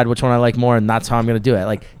I'll decide which one I like more, and that's how I'm gonna do it.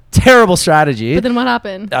 Like, terrible strategy. But then what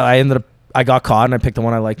happened? I got caught, and I picked the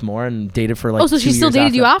one I liked more, and dated for like. Oh, so 2 she still years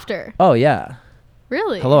dated you after. after? Oh yeah.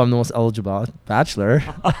 Really? Hello, I'm the most eligible bachelor.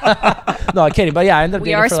 No, I'm kidding, but yeah, I ended up. We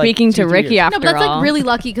dating are for, like, speaking to 2-3 Ricky years. after No, but that's all. like really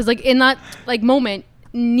lucky because like in that like moment,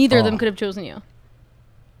 neither of them Oh. could have chosen you.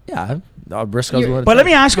 Yeah, risk goes You're- willing to But let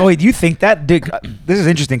take. me ask you, do you think that this is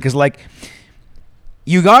interesting because like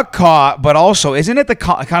you got caught, but also isn't it the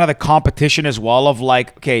kind of the competition as well of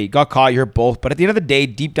like, okay, you got caught, you're both, but at the end of the day,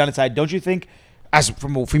 deep down inside, don't you think, as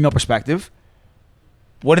from a female perspective,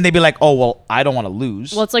 wouldn't they be like, oh well, I don't want to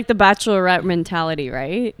lose? Well, it's like the bachelorette mentality,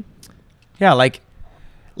 right? Yeah, like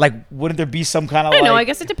wouldn't there be some kind of I don't like? know. I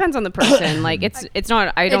guess it depends on the person. Like it's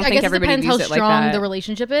not. I don't I think guess it everybody depends views how it like strong that. the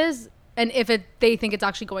relationship is and if they think it's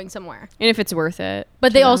actually going somewhere. And if it's worth it. But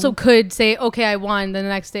to they them. also could say, okay, I won. Then the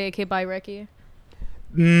next day, okay, bye, Ricky.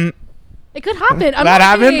 Mm, It could happen. I'm That not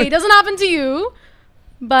happened? saying it doesn't happen to you,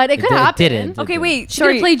 but it could It happen. didn't. Okay, wait. She could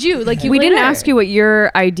Sorry. have played you. Like you we played didn't her. ask you what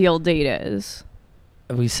your ideal date is.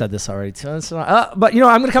 We said this already too. But I'm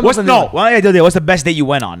gonna come what's up with no? What's the best date you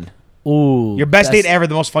went on? Ooh, Your best date ever,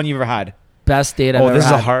 the most fun you've ever had. Best date I've Oh, ever this is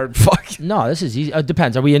had. a hard fuck. No, this is easy. It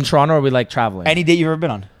depends. Are we in Toronto or are we like traveling? Any date you've ever been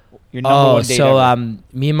on? Your number one date so ever.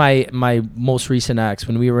 me and my most recent ex,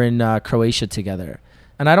 when we were in Croatia together,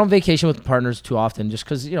 and I don't vacation with partners too often, just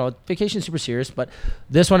because vacation is super serious. But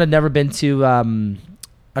this one had never been to.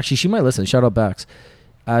 Actually, she might listen. Shout out Bex.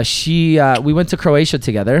 We went to Croatia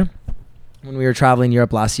together when we were traveling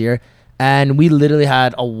Europe last year, and we literally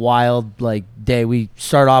had a wild day. We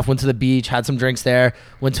started off, went to the beach, had some drinks there,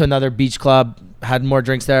 went to another beach club, had more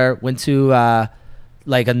drinks there, went to a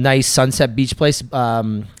nice sunset beach place.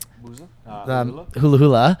 Hula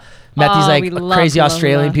Hula. Met Oh, we these love crazy Hula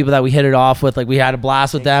Australian Hula. people that we hit it off with. Like we had a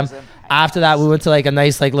blast with them. After that, we went to a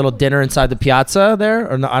nice little dinner inside the piazza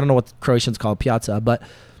there, or no, I don't know what the Croatians call piazza, but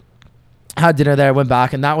had dinner there. Went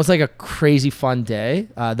back, and that was a crazy fun day.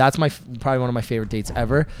 That's probably one of my favorite dates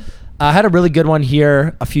ever. I had a really good one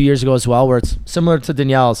here a few years ago as well, where it's similar to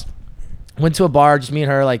Danielle's. Went to a bar, just me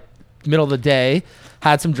and her, middle of the day.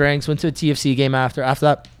 Had some drinks. Went to a TFC game after. After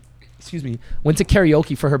that, went to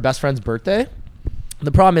karaoke for her best friend's birthday.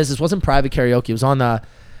 The problem is this wasn't private karaoke. It was on the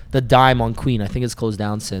Dime on Queen. I think it's closed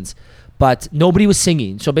down since. But nobody was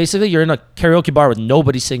singing. So basically you're in a karaoke bar with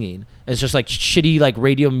nobody singing. It's just shitty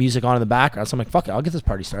radio music on in the background. So I'm like, fuck it, I'll get this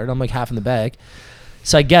party started. I'm half in the bag.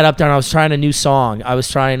 So I get up there and I was trying a new song. I was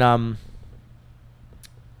trying I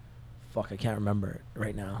can't remember it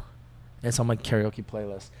right now. It's on my karaoke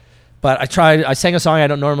playlist. But I sang a song I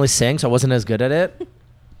don't normally sing, so I wasn't as good at it.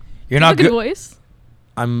 You're You not have a good good. voice.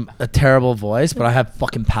 I'm a terrible voice, but I have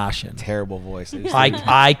fucking passion. Terrible voice.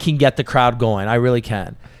 I can get the crowd going. I really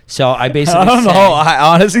can. So I basically I don't know. sang- I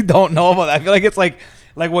honestly don't know about that. I feel like it's like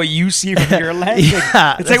what you see from your lens.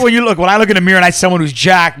 Yeah, It's like when I look in the mirror and I see someone who's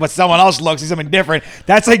jacked, but someone else looks like something different.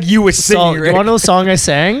 That's like you with So, singing. you Rick. want to know the song I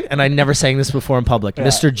sang? And I never sang this before in public. Yeah.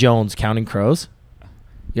 Mr. Jones, Counting Crows.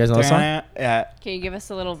 You guys know the song? Yeah. Can you give us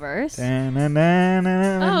a little verse? Oh,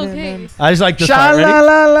 okay. I just like this part. Ready?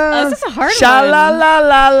 Oh, this is a hard Sha la one. la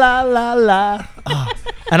la la la la. Oh.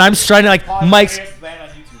 And I'm strutting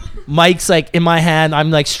Mike's in my hand.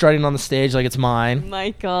 I'm strutting on the stage like it's mine.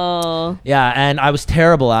 Michael. Yeah, and I was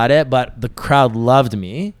terrible at it, but the crowd loved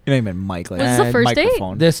me. You know, even Mike. Was this the first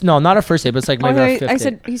date? Not a first date, but it's maybe our fifth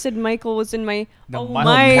date. He said Michael was in my. No, oh, Mike.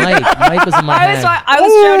 Mike. Mike was in my hand. I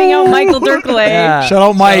was shouting out Michael Dirkley. Yeah. Shout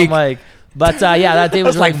out Mike. But that day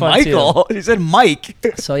was really fun Michael. He said Mike.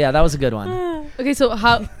 too. So yeah, that was a good one. Okay, so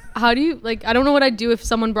how do you I don't know what I'd do if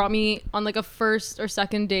someone brought me on a first or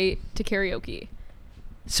second date to karaoke.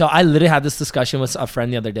 So I literally had this discussion with a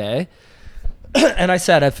friend the other day, and I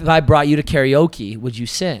said, if I brought you to karaoke, would you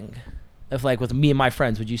sing? If with me and my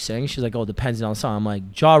friends, would you sing? She's like, oh, depends on the song. I'm like,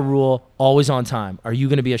 Ja Rule, always on time. Are you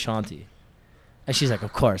gonna be Ashanti? And she's like,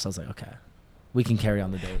 of course. I was like, okay. we can carry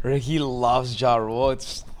on the date. He loves Ja Rule.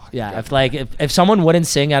 It's Yeah, if someone wouldn't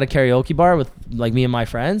sing at a karaoke bar with like me and my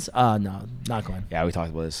friends, no, not going. Yeah, we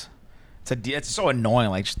talked about this. It's so annoying.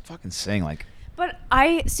 Like, just fucking sing. Like, But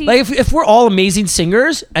I see. Like if we're all amazing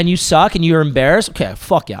singers and you suck and you're embarrassed, okay,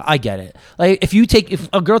 fuck yeah, I get it. Like if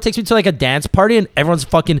a girl takes me to like a dance party and everyone's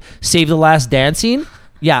fucking Save the Last Dancing,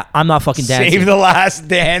 yeah, I'm not fucking dancing. Save the Last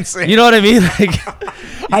Dancing. You know what I mean?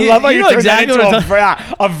 Like, I love how you know turned exactly that what into I'm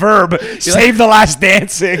talking. a verb. Save the Last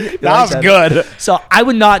Dancing. That was good. So I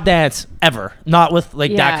would not dance ever, not with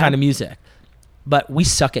like that Yeah. kind of music. But we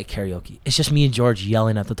suck at karaoke. It's just me and George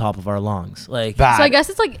yelling at the top of our lungs. Like Bad. So I guess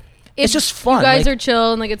it's like It's just fun, You guys like- are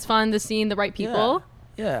chill and like it's fun to seeing the right people.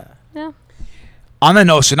 yeah. Yeah. On the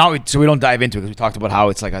note, so we don't dive into it because we talked about how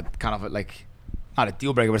it's like a kind of like not a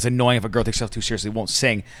deal breaker, but it's annoying if a girl takes herself too seriously, won't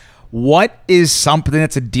sing. What is something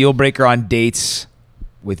that's a deal breaker on dates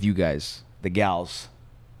with you guys, the gals?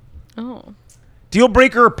 Oh. Deal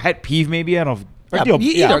breaker or pet peeve, maybe? I don't know. Or Yeah, deal,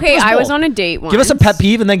 either. Okay, Give us I was both. on a date once. Give us a pet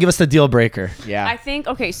peeve and then give us the deal breaker. Yeah. I think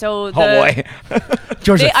okay, so the, Oh boy.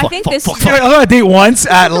 George, They- like, I fuck, think fuck, this- fuck, I fuck. was on a date once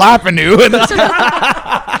at Lapanu and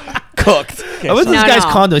cooked. I went to this No, guy's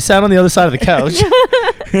no. condo. He sat on the other side of the couch.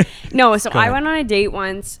 No, so Go I ahead. went on a date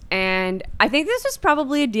once, and I think this was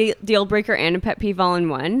probably a deal breaker and a pet peeve all in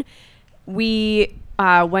one. We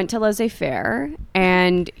went to laissez-faire,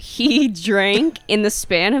 and he drank in the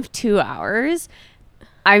span of 2 hours.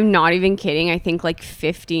 I'm not even kidding. I think like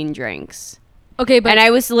 15 drinks. Okay, but And I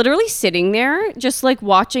was literally sitting there just like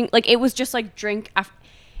watching, like it was just like drink after.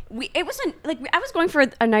 It wasn't like I was going for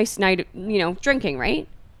a nice night, drinking, right?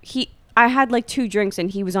 I had like 2 drinks and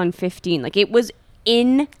he was on 15. Like it was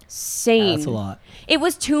insane. That's a lot. It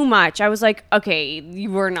was too much. I was like, okay,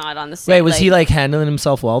 you were not on the same. Wait, was he like handling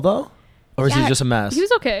himself well though? Or was he Yeah, just a mess? he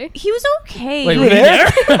was okay. He was okay. Wait, were you there?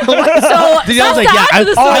 So Danielle's like, yeah, add to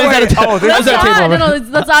the I story. was at a Oh, I was at a table over. No,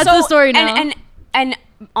 let's add to the story now. And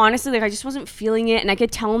honestly, like I just wasn't feeling it, and I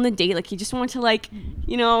could tell on the date, like he just wanted to like,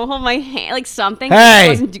 hold my hand, like something.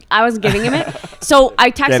 Hey! I wasn't giving him it. So I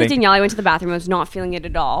texted Kidding. Danielle. I went to the bathroom. I was not feeling it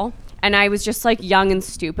at all, and I was just like young and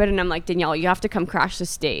stupid. And I'm like, Danielle, you have to come crash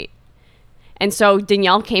this date. And so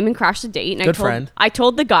Danielle came and crashed the date. And Good friend. I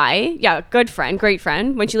told the guy, yeah, good friend, great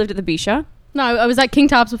friend, when she lived at the Bisha. No, I was at King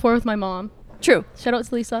Tops before with my mom. True. Shout out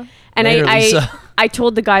to Lisa. And Later, Lisa. I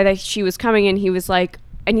told the guy that she was coming, and he was like,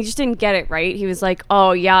 and he just didn't get it right. He was like,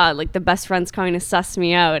 oh yeah, like the best friend's coming to suss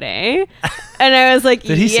me out, eh? And I was like,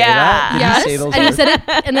 Did he say that? Did he Yes, say those and he words? said it,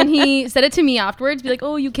 and then he said it to me afterwards. Be like,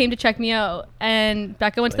 "Oh, you came to check me out." And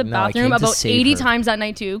Becca went to Like, the no, I bathroom came to about save 80 her. times that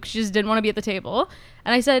night too, because she just didn't want to be at the table.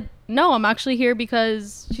 And I said, "No, I'm actually here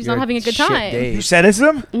because she's You're not having a good shit time." date. You said it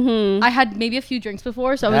to him? I had maybe a few drinks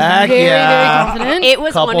before, so I was Heck very, yeah. very confident. It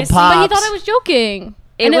was Couple honestly, pops. But he thought I was joking.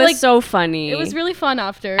 it And was so funny. It was really fun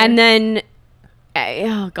after. And then,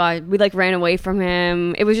 oh god, we like ran away from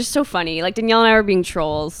him. It was just so funny. Like Danielle and I were being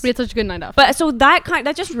trolls. we had such a good night after. But so that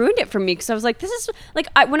just ruined it for me, because I was like, this is like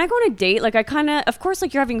when I go on a date, like I kind of course,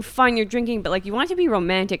 like you're having fun, you're drinking, but like you want it to be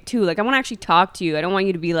romantic too. Like I want to actually talk to you. I don't want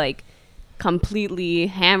you to be like completely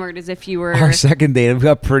hammered as if you were Our second date, we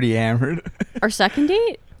got pretty hammered. our second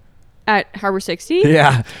date at Harbor 60.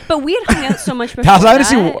 Yeah. But we had hung out so much before Pals, I that,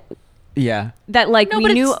 haven't seen. Yeah. that like No, we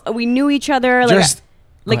but knew each other. Like Just.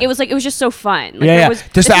 it was just so fun. Like, Yeah, there yeah. was-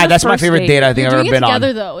 Just this to was add, the that's my first favorite date I think I've doing ever it been together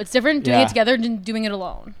on. though. It's different doing Yeah. it together than doing it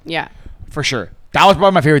alone. Yeah. For sure. That was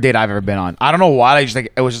probably my favorite date I've ever been on. I don't know why. I just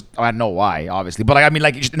like it was. I don't know why, obviously, but like I mean,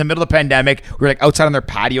 like just in the middle of the pandemic, we were like outside on their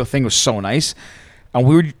patio thing. It was so nice, and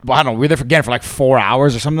we were. I don't know. We were there for like 4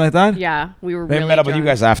 hours or something like that. Yeah, we were They really met up with you drunk.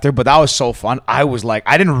 guys after, but that was so fun. I was like,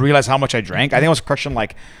 I didn't realize how much I drank. I think I was crushing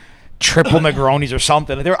like triple Negronis or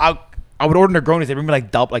something. They were I would order Negronis. They bring me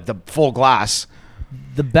like the full glass.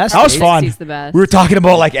 The best That was dates- fun. He's the best. We were talking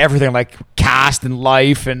about like everything, like cast and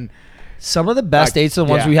life, and Some of the best Like, dates are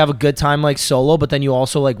the ones yeah. where you have a good time like solo, but then you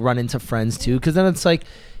also like run into friends too. Because then it's like,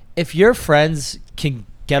 if your friends can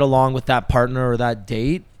get along with that partner or that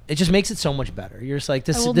date, it just makes it so much better. You're just like,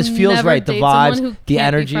 I will this feels never right. The date someone vibes, who the can't be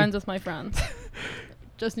energy. friends with my friends.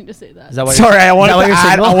 Just need to say that. Is that what sorry, I is that wanted why to you're add.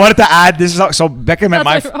 single? I wanted to add. This is so Becca met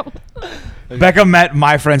That's my my problem. Becca met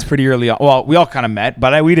my friends pretty early on. Well, we all kind of met,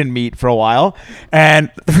 but we didn't meet for a while.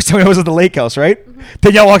 And the first time I was at the lake house, right?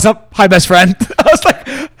 Danielle walks up, "Hi, best friend." I was like,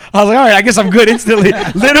 all right, I guess I'm good instantly.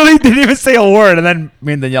 Literally didn't even say a word. And then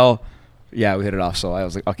me and Danielle, yeah, we hit it off. So I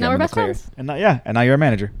was like, okay, Now I'm we're in the best clear. friends. And now you're a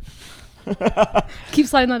manager. Keep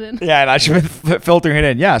sliding that in. Yeah, and I should be filtering it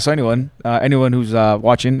in. Yeah, so anyone who's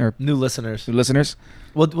watching or New listeners. listeners,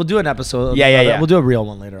 We'll do an episode. Yeah. We'll do a real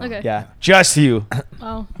one later on. Okay. yeah, just you.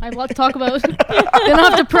 Wow, I have a lot to talk about. Gonna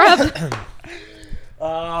have to prep.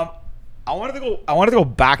 I wanted to go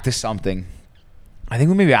back to something I think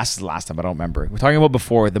we maybe asked this last time, but I don't remember. We're talking about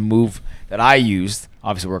before the move that I used.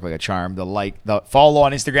 Obviously, worked like a charm. The follow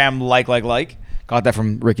on Instagram, like. Got that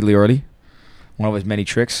from Ricky Liordi. One of his many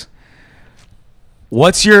tricks.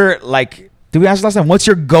 What's your Did we ask last time? What's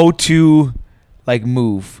your go-to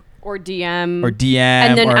move Or DM.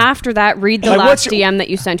 And then after that, read the last DM that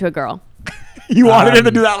you sent to a girl. You wanted him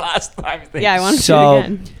to do that last time. Yeah, I wanted to do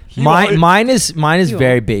it again. Mine is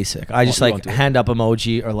very basic. I just hand up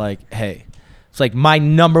emoji or hey. It's my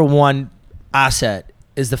number one asset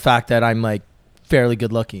is the fact that I'm fairly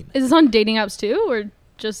good looking. Is this on dating apps too, or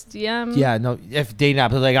just DM? Yeah, no. If dating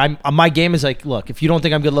apps, I'm my game is look, if you don't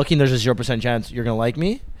think I'm good looking, there's a 0% chance you're gonna like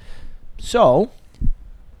me. So,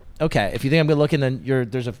 okay, if you think I'm good looking, then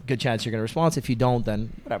there's a good chance you're gonna respond. If you don't,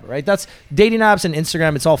 then whatever, right? That's dating apps and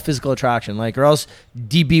Instagram. It's all physical attraction, or else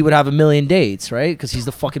DB would have 1 million dates, right? Because he's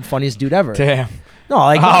the fucking funniest dude ever. Damn. No,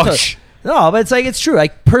 ouch. No, but it's true.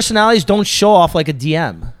 Personalities don't show off a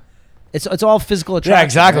DM. It's all physical attraction. Yeah,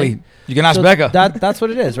 exactly. Right? You can ask Becca. That's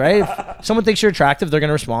what it is, right? If someone thinks you're attractive, they're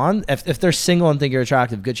gonna respond. If they're single and think you're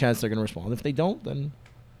attractive, good chance they're gonna respond. If they don't, then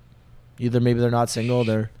either maybe they're not single,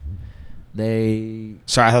 they.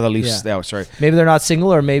 Sorry, I thought the Leafs. Yeah. Oh, sorry. Maybe they're not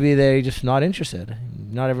single, or maybe they just not interested.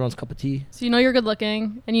 Not everyone's cup of tea. So you're good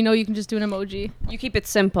looking, and you can just do an emoji. You keep it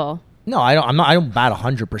simple. No, I don't. I don't bat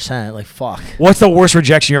 100%. Fuck. What's the worst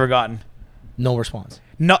rejection you ever gotten? No response.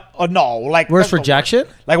 No, Worst rejection?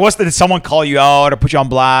 Did someone call you out or put you on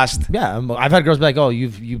blast? Yeah, I've had girls be like, "Oh,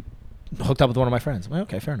 you hooked up with one of my friends." I'm like,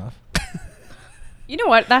 okay, fair enough. You know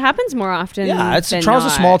what? That happens more often. Yeah, Toronto's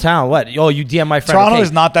a small town. What? Oh, you DM my friend. Toronto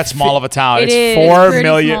is not that small of a town. It's is. 4 Pretty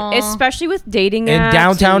million. small. Especially with dating in apps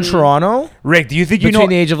downtown and Toronto. Rick, do you think between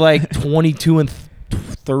the age of 22 and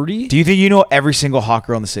 30? Do you think you know every single hot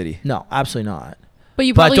girl in the city? No, absolutely not. But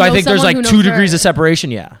you But probably do I know think there's someone who 2 knows degrees her. of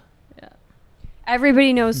separation? Yeah.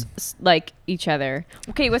 Everybody knows each other.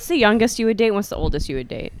 Okay, what's the youngest you would date? What's the oldest you would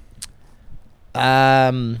date?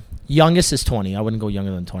 Youngest is 20. I wouldn't go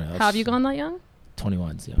younger than 20. Have you gone that young?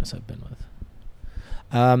 21 is the youngest I've been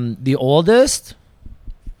with. The oldest,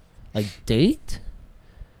 date.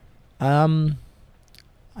 I know,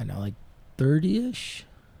 30-ish.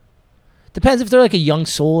 Depends if they're a young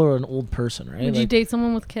soul or an old person, right? Would you date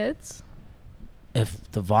someone with kids?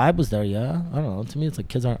 If the vibe was there, yeah. I don't know. To me, it's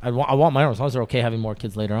kids aren't. I want my own, as long as they're okay having more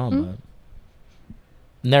kids later on. Mm-hmm. But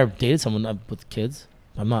never dated someone with kids.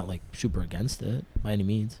 I'm not super against it by any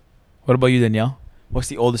means. What about you, Danielle? What's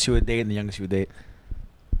the oldest you would date and the youngest you would date?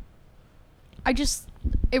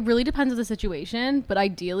 It really depends on the situation, but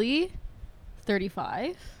ideally,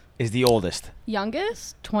 35. Is the oldest.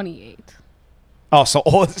 Youngest, 28. Oh, so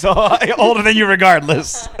old, older than you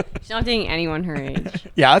regardless. She's not dating anyone her age.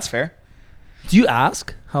 Yeah, that's fair. Do you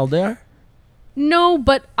ask how old they are? No,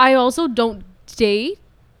 but I also don't date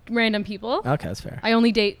random people. Okay, that's fair. I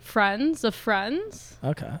only date friends of friends,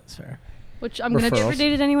 Okay, that's fair. which I'm going to Referrals. You ever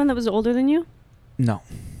dated anyone that was older than you? No.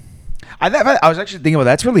 I was actually thinking about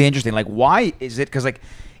that. That's really interesting. Why is it? Because,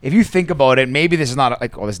 if you think about it, maybe this is not,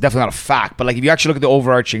 this is definitely not a fact, but, if you actually look at the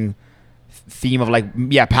overarching theme of,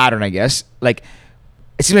 pattern, I guess,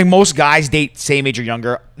 it seems like most guys date same age or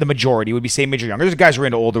younger. The majority would be same age or younger. There's guys who are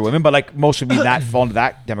into older women, but, most would be fall into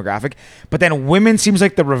that demographic. But then women seems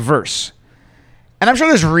like the reverse. And I'm sure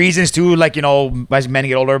there's reasons too, as men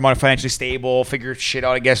get older, more financially stable, figure shit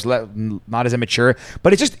out, I guess, not as immature.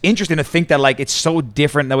 But it's just interesting to think that it's so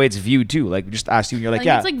different the way it's viewed too. Just ask you and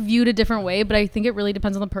you're it's viewed a different way, but I think it really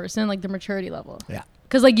depends on the person, their maturity level. Yeah.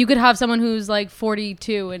 Because you could have someone who's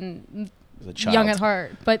 42 and young at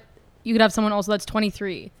heart, but you could have someone also that's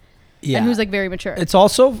 23 and who's very mature. It's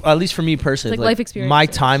also, at least for me personally, life experience. My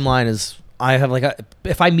timeline is, I have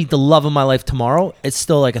if I meet the love of my life tomorrow, it's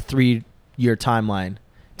still a 3-year timeline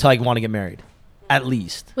till I want to get married, at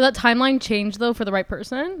least. Will that timeline change though for the right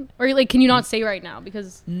person, or can you not say right now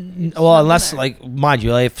because? Well, unless mind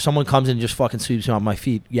you, if someone comes and just fucking sweeps me off my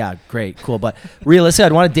feet, yeah, great, cool. But realistically,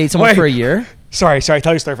 I'd want to date someone for a year. Sorry.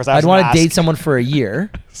 Tell your story first. I'd want to date someone for a year.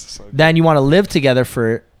 Then you want to live together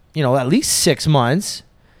for at least 6 months.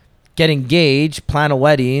 Get engaged, plan a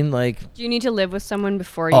wedding. Do you need to live with someone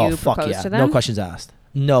before Oh you fuck propose yeah! to them? No questions asked.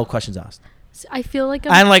 No questions asked. I feel like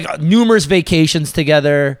And numerous vacations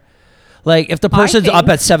together. If the person's up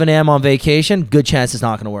at 7 a.m. on vacation, good chance it's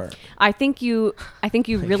not going to work. I think you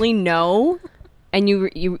really know, and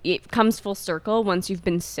it comes full circle once you've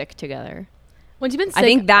been sick together. once you've been sick. I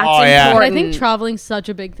think that's yeah. But important. I think traveling's such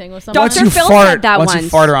a big thing with someone. Dr. Phil said that once you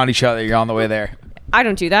once. fart around each other, you're on the way there. I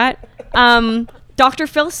don't do that. Dr.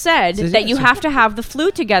 Phil said that you have to have the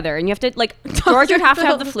flu together, and you have to like George would have to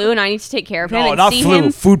have the flu, and I need to take care of him. No, and not see flu.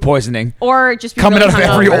 him, Food poisoning. or just be Coming really out of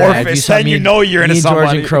every hungover. orifice. Then you know you're into George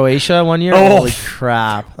somebody. in Croatia one year. Oh. Holy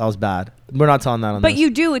crap, that was bad. We're not telling that on But this. you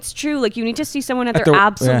do. It's true. Like you need to see someone at their the-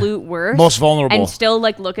 absolute worst, Most vulnerable. and still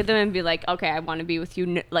like look at them and be like, okay, I want to be with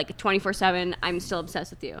you like 24/7. I'm still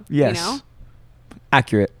obsessed with you. Yes. You know.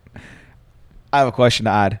 Accurate. I have a question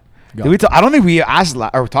to add. Go. Did we I don't think we asked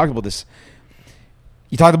or talked about this.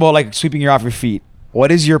 You talked about like sweeping you off your feet.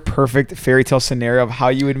 What is your perfect fairy tale scenario of how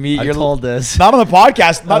you would meet I your told this. Not on the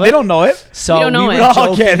podcast. No, they don't know it. So We don't know we it. were Oh,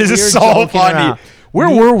 joking- Okay, this we is were so joking funny. around. Where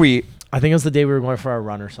were we? I think it was the day we were going for our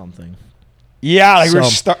run or something. Yeah, like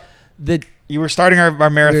So, you were starting our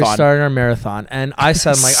marathon. We were starting our marathon, and I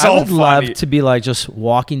said, like, So I would funny. love to be like just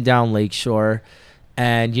walking down Lakeshore,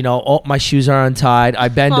 and my shoes are untied. I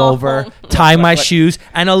bend over, tie my shoes,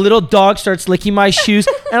 and a little dog starts licking my shoes,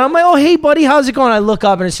 and I'm like, oh hey buddy, how's it going? I look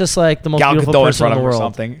up, and it's just like the most Gal beautiful Gadot in person front in of the him or world,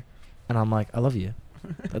 something. and I'm like, I love you.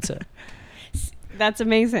 That's it. That's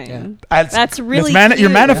amazing. Yeah. That's really You're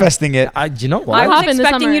cute. manifesting it. You know I what? was happened this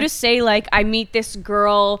expecting summer. you to say like I meet this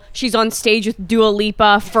girl. She's on stage with Dua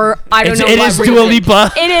Lipa for I don't know. It what is reason. Dua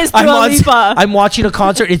Lipa. It is I'm Dua on- Lipa. I'm watching a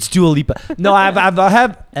concert. It's Dua Lipa. No, I've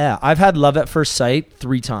had love at first sight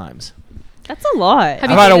 3 times. That's a lot. Have I've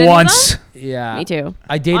you had dated it any of once. Yeah, Me too.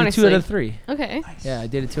 I dated 2 Honestly. out of 3. Okay. Yeah, I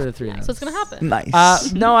dated 2 out of 3. So it's gonna happen.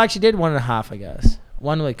 Nice. No, I actually did 1.5, I guess.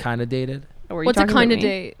 One like kind of dated. Or were you What's a talking kind about of me?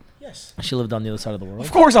 date? Yes. She lived on the other side of the world.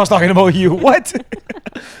 Of course, I was talking about you. What?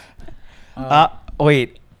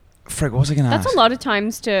 Wait. Frick, what was I gonna ask? That's a lot of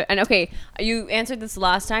times to. And okay, you answered this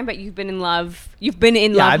last time, but you've been in love. You've been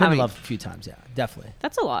in Yeah, love. I've been in having- love a few times. Yeah, definitely.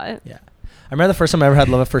 That's a lot. Yeah, I remember the first time I ever had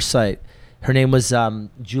love at first sight. Her name was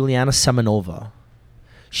Juliana Semenova.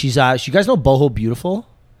 She's you guys know Boho Beautiful?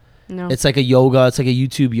 No. It's like a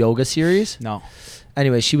YouTube yoga series. No.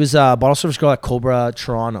 Anyway, she was a bottle service girl at Cobra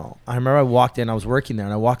Toronto. I remember I walked in, I was working there,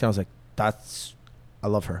 and I walked in, I was like, I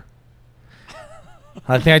love her.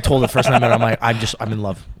 I think I told her the first time I met her, I'm like, I'm in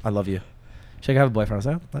love. I love you. She have a boyfriend. I was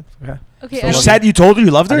like, "Oh, okay. Okay. So You love said you told her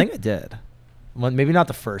you loved I her? think I did. Well, maybe not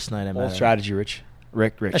the first night I met Old her. strategy, Rick.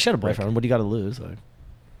 I should have a boyfriend. What do you got to lose? Like,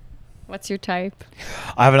 What's your type?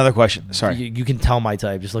 I have another question. Sorry. you can tell my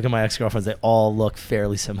type. Just look at my ex-girlfriends. They all look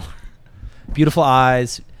fairly similar. Beautiful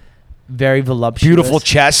eyes, very voluptuous. Beautiful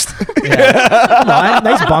chest. Yeah.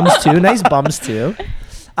 Nice bums too.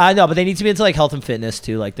 No, but they need to be into like health and fitness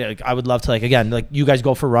too. Like, I would love to like you guys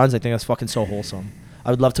go for runs. I think that's fucking so wholesome. I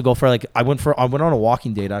would love to go for I went on a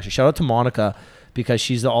walking date actually. Shout out to Monica because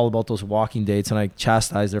she's all about those walking dates, and I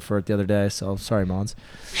chastised her for it the other day. So sorry, Mons.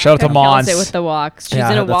 Shout out to Kills Mons. it with the walks. She's Yeah,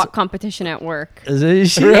 in a that's- walk competition at work.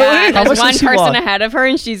 Is she Really? Yeah, How there's much one does she person walk? ahead of her,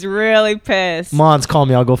 and she's really pissed. Mons, call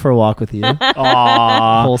me. I'll go for a walk with you.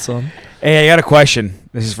 Aww. Wholesome. Hey, I got a question.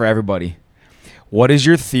 This is for everybody. What is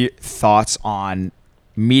your thoughts on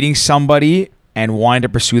meeting somebody and wanting to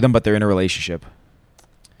pursue them, but they're in a relationship?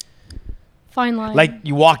 Fine line. Like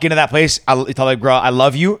you walk into that place, you tell the girl, "I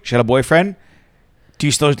love you." She had a boyfriend. Do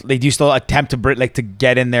you still attempt to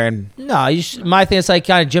get in there and? No, my thing is like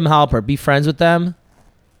kind of Jim Halpert. Be friends with them.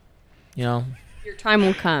 You know. Your time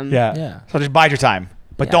will come. Yeah. So just bide your time,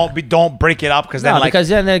 but Yeah. don't break it up because then Because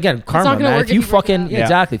then again, karma, not gonna man. work If if you you break it fucking up. Yeah.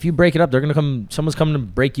 exactly, if you break it up, they're gonna come. Someone's coming to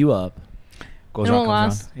break you up. goes It on, won't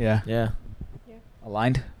comes last. on. Yeah. Yeah.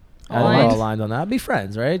 Aligned. I think we're Aligned. all aligned on that. Be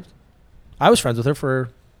friends, right? I was friends with her for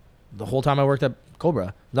the whole time I worked at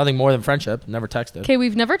Cobra. Nothing more than friendship. Never texted. Okay,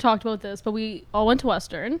 we've never talked about this, but we all went to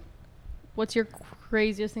Western. What's your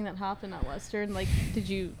craziest thing that happened at Western? Like, did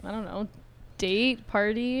you, I don't know, date,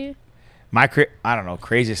 party? I don't know,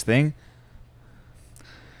 craziest thing.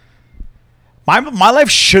 My life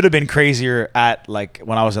should have been crazier at like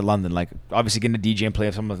when I was at London. Like obviously getting to DJ and play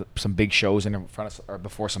some big shows in front of or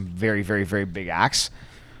before some very very very big acts.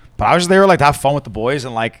 But I was there like to have fun with the boys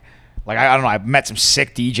and like I don't know. I met some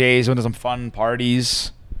sick DJs, went to some fun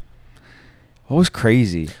parties. What was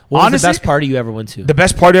crazy? What Honestly, was the best party you ever went to? the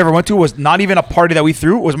best party I ever went to was not even a party that we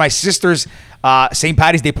threw. It was my sister's St.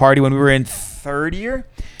 Patty's Day party when we were in third year.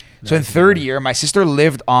 So in third year, my sister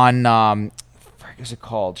lived on, what is it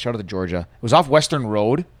called? Shout out to Georgia. It was off Western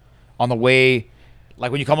Road on the way,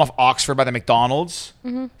 like when you come off Oxford by the McDonald's,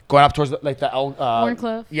 going up towards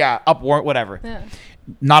Warncliffe. Yeah, up Warren, whatever. Yeah.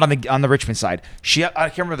 Not on the Richmond side. I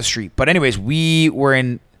can't remember the street. But anyways,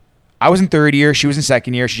 I was in third year. She was in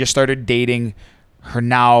second year. She just started dating her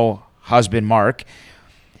now husband, Mark.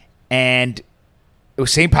 And it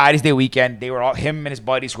was St. Patty's Day weekend. They were all, him and his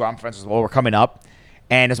buddies who I'm friends with, were coming up.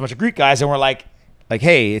 And there's a bunch of Greek guys, and we're like,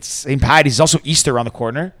 hey, it's St. Patty's. It's also Easter around the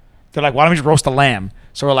corner. They're like, why don't we just roast a lamb?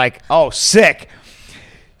 So we're like, oh, sick.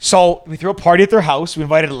 So we threw a party at their house. We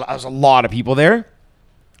invited, there was a lot of people there.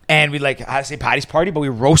 And we like had a St. Patty's party, but we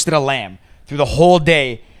roasted a lamb through the whole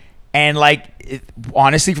day. And like,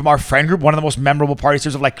 honestly, from our friend group, one of the most memorable parties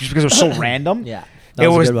of like, just because it was so random. Yeah.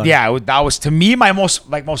 That was to me my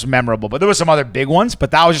most memorable. But there was some other big ones, but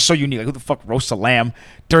that was just so unique. Like, who the fuck roasts a lamb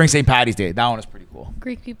during St. Patty's Day? That one was pretty cool.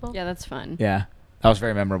 Greek people. Yeah, that's fun. Yeah, that was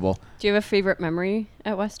very memorable. Do you have a favorite memory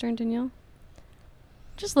at Western, Danielle?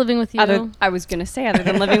 Just living with you. I was gonna say other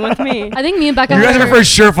than living with me. I think me and Becca. You guys are for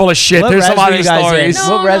sure full of shit. What There's res a lot were of you guys in? stories.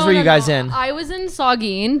 What res were you guys in? I was in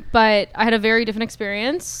Saugeen, but I had a very different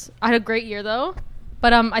experience. I had a great year though,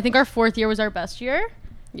 but I think our 4th year was our best year.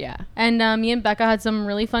 Yeah, And me and Becca had some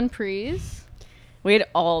really fun prees we had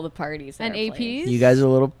all the parties at and our place. APs. You guys are a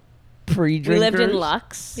little pre-drinkers. We lived in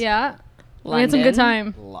Lux. Yeah, we had some good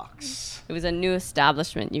London. time. Lux. It was a new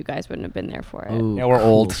establishment. You guys wouldn't have been there for it. Ooh, Yeah, we're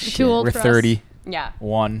old. shit. Too old We're for us. 30. Yeah.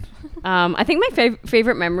 One. I think my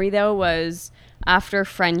favorite memory though was after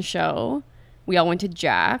Friend Show, we all went to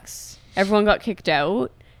Jack's. Everyone got kicked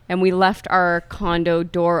out, and we left our condo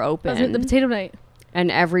door That open. was the potato night. And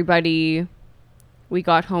everybody, we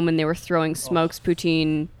got home and they were throwing smoked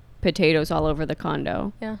poutine potatoes all over the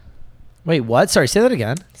condo. Yeah. Wait, what? Sorry, say that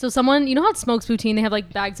again. So someone, you know how it smokes poutine? They have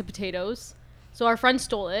like bags of potatoes. So our friend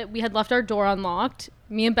stole it. We had left our door unlocked.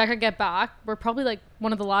 Me and Becca get back. We're probably like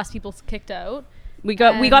one of the last people kicked out. We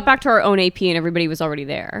got back to our own AP and everybody was already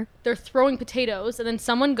there. They're throwing potatoes, and then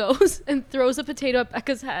someone goes and throws a potato at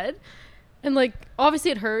Becca's head. And like,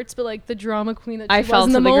 obviously it hurts, but like the drama queen that she I was fell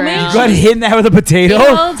in the to the moment, ground. You got hit in the head with a potato? she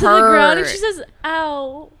fell to the ground and Hurt. she says,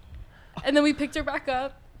 "Ow!" And then we picked her back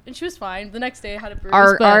up, and she was fine. The next day I had a bruise.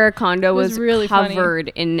 Our but condo it was really funny.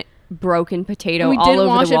 covered in broken potato And we all didn't over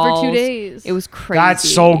wash the it for walls. 2 days. It was crazy. That's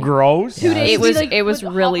so gross. 2 days. It was we,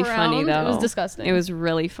 like, really would hop funny around. though. It was disgusting. It was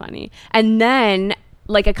really funny. And then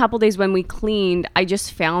like a couple days when we cleaned, I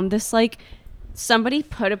just found this like somebody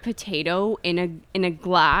put a potato in a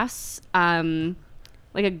glass,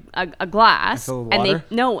 like a glass, Filled with and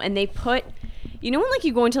water? they put, you know, when like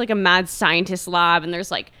you go into like a mad scientist lab and there's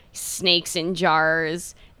like snakes in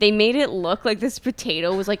jars. They made it look like this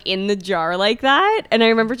potato was like in the jar like that. And I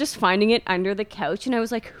remember just finding it under the couch and I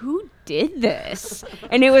was like, who did this?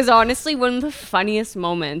 And it was honestly one of the funniest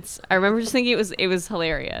moments. I remember just thinking it was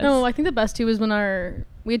hilarious. No, I think the best too was when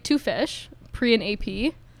we had 2 fish, pre and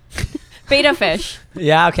AP. Beta fish.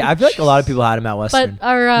 Yeah, okay. I feel like a lot of people had him at Western. But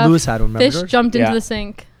our Lewis had one, remember, fish George? jumped into Yeah. the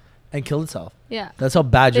sink. And killed itself. Yeah. That's how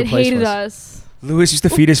bad your It place hated was. us. Lewis used to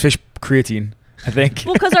feed his fish creatine, I think.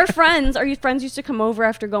 Well, because our friends used to come over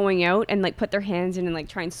after going out and like put their hands in and like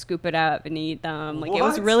try and scoop it up and eat them. Like it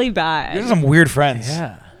was What? really You're bad. some weird friends.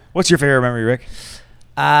 Yeah. What's your favorite memory, Rick?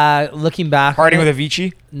 Looking back. Partying with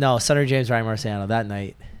Avicii? No, Sunner James, Ryan Marciano that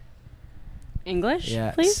night. English,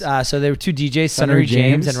 Yeah. please. So there were 2 DJs, Sunner Sunner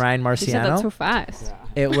James James and Ryan You said that Marciano. so fast.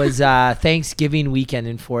 It was Thanksgiving weekend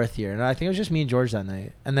in 4th year. And I think it was just me and George that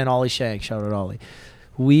night. And then Ollie Shank. Shout out Ollie.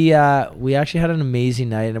 We actually had an amazing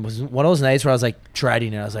night. And it was one of those nights where I was like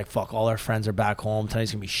dreading it. I was like, fuck, all our friends are back home.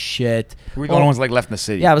 Tonight's going to be shit. We're the only ones like left in the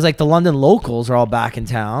city. Yeah, it was like the London locals are all back in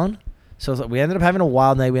town. So it was like we ended up having a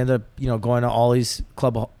wild night. We ended up, going to Ollie's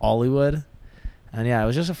Club Hollywood. And yeah, it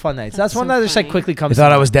was just a fun night. So that's That's one so that just like funny. quickly I comes thought to I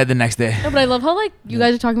mind. was dead the next day. No, but I love how like you Yeah.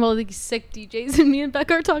 guys are talking about like sick DJs and me and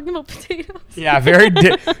Becca are talking about potatoes. Yeah, very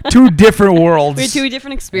 2 different worlds. We had 2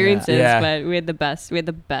 different experiences, Yeah. but we had the best. We had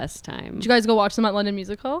the best time. Did you guys go watch them at London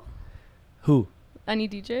Music Hall? Who? Any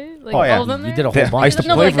DJ? Like Oh, yeah. all of them We there? did a whole Yeah, bunch. I used to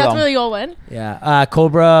No, play like for that's them. where you all went. Yeah,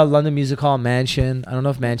 Cobra, London Music Hall, Mansion. I don't know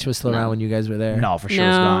if Mansion was still No. around when you guys were there. No, for sure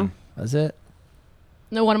it's No. gone. Was it?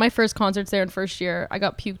 No, one of my first concerts there in first year, I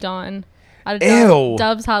got puked on at a Ew.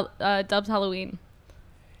 Dubs Halloween.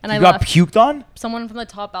 And You I got left. puked on? Someone from the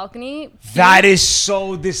top balcony. That is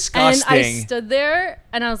so And disgusting. I stood there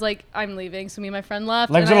and I was like, I'm leaving. So me and my friend left.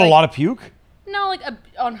 Like, and was it I, a lot of puke? No, like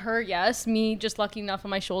on her, yes. Me just lucky enough on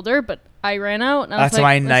my shoulder, but I ran out and I was That's like,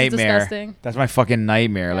 my this is nightmare. disgusting. That's my fucking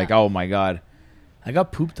nightmare. Yeah. Like, oh my God. I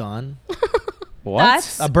got pooped on. What?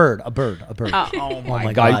 That's A bird. A bird. oh, Oh my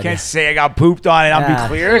my God. You God. can't say I got pooped on and Yeah. I'll be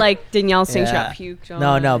clear. like Danielle saying she Yeah. got puked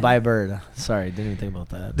on. No, by a bird. Sorry, didn't even think about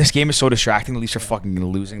that. This game is so distracting. The Leafs are fucking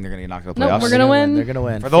losing. They're going to get knocked out of the No, playoffs. we're gonna win. They're gonna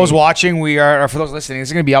win. For those watching, or for those listening, this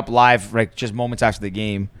is going to be up live, like just moments after the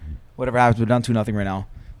game. Whatever happens, we're down 2-0 right now.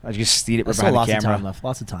 I just steed it right There's still behind lots the of time camera. left.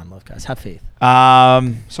 Lots of time left, guys. Have faith.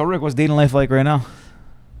 So Rick, what's dating life like right now?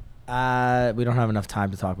 We don't have enough time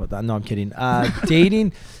to talk about that. No, I'm kidding.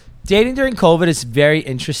 Dating during COVID is very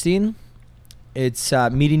interesting. It's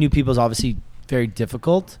meeting new people is obviously very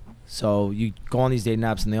difficult. So you go on these dating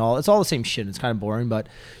apps and it's all the same shit. It's kind of boring, but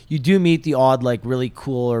you do meet the odd like really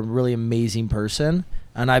cool or really amazing person,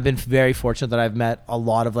 And I've been very fortunate that I've met a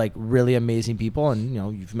lot of like really amazing people, and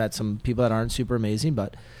you've met some people that aren't super amazing,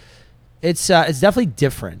 but it's definitely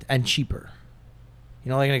different and cheaper.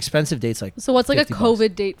 Like an expensive date's like. So what's like a $50.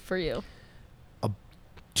 COVID date for you?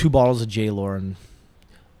 2 bottles of J-Lore and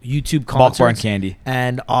YouTube Bulk concerts bar and candy.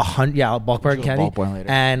 and 100 bulk bar and candy Bulk bar later.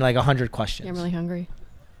 and like 100 questions. Yeah, I'm really hungry.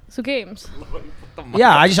 So games.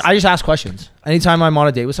 Yeah, I just ask questions anytime I'm on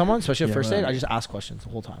a date with someone, especially a Yeah, first right. date. I just ask questions the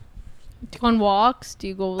whole time. Do you go on walks? Do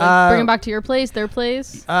you go like bring them back to your place, their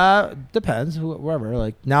place? Depends, wherever.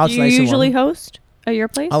 Like now Do it's you nice. usually and warm. host at your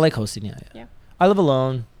place? I like hosting. Yeah. I live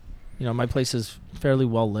alone. My place is fairly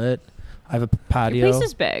well lit. I have a patio. Your place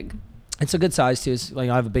is big. It's a good size too. It's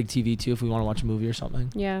like I have a big TV too if we want to watch a movie or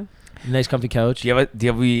something. Yeah. Nice comfy couch. Do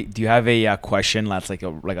you have a question that's like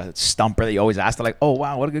a stumper that you always ask? They're like, oh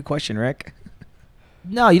wow, what a good question, Rick.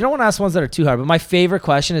 No, you don't want to ask ones that are too hard. But my favorite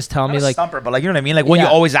question is tell Not me a like stumper, but like you know what I mean? Like when you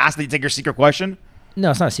always ask that you take your secret question.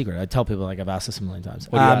 no, it's not a secret. I tell people like I've asked this a million times.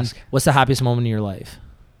 What do you ask? What's the happiest moment in your life?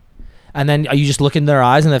 And then you just look in their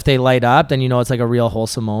eyes, and if they light up, then it's like a real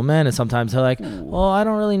wholesome moment. And sometimes they're like, well, I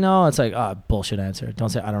don't really know. It's like, bullshit answer. Don't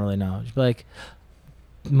say I don't really know. Just be like,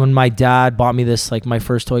 when my dad bought me this, like my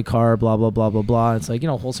first toy car, blah, blah, blah, blah, blah. It's like,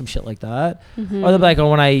 wholesome shit like that. Mm-hmm. Or they'll be like,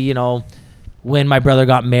 when when my brother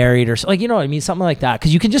got married or like, what I mean? Something like that.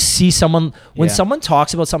 Cause you can just see someone, when someone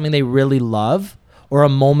talks about something they really love or a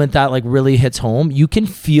moment that like really hits home, you can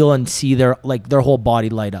feel and see their whole body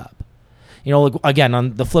light up. Like, again,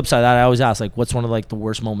 on the flip side of that, I always ask, like, what's one of, like, the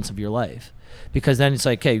worst moments of your life? Because then it's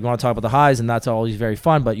like, okay, you want to talk about the highs, and that's always very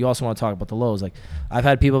fun, but you also want to talk about the lows. Like, I've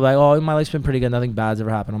had people be like, oh, my life's been pretty good. Nothing bad's ever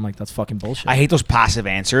happened. I'm like, that's fucking bullshit. I hate those passive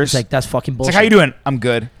answers. It's like, that's fucking It's bullshit. like, how you doing? I'm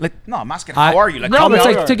good. Like, no, I'm asking, how are you? Like, no, tell me but it's how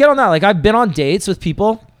like, you are. to get on that, like, I've been on dates with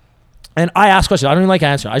people, and I ask questions. I don't even like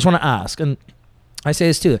answering. I just want to ask. And I say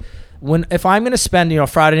this, too. If I'm going to spend,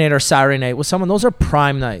 Friday night or Saturday night with someone, those are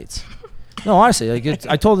prime nights. No, honestly, like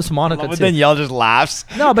I told this to Monica But too. Danielle just laughs.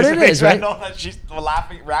 No, but it is, right? I know that she's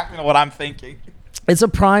laughing, reacting to what I'm thinking. It's a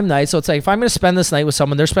prime night, so it's like if I'm going to spend this night with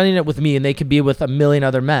someone, they're spending it with me, and they could be with a million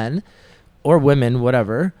other men or women,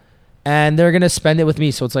 whatever, and they're going to spend it with me.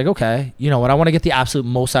 So it's like, okay, you know what? I want to get the absolute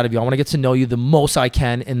most out of you. I want to get to know you the most I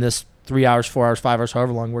can in this 3 hours, 4 hours, 5 hours,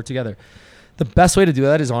 however long we're together. The best way to do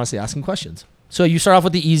that is honestly asking questions. So you start off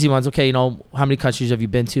with the easy ones. Okay, how many countries have you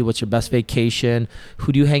been to? What's your best vacation?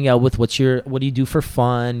 Who do you hang out with? What do you do for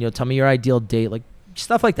fun? Tell me your ideal date, like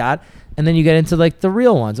stuff like that. And then you get into like the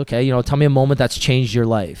real ones. Okay, tell me a moment that's changed your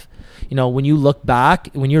life. When you look back,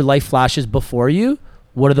 when your life flashes before you,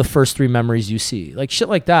 what are the first 3 memories you see? Like shit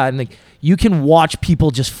like that. And like you can watch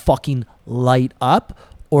people just fucking light up,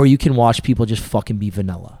 or you can watch people just fucking be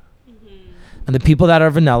vanilla. And the people that are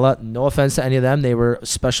vanilla, no offense to any of them, they were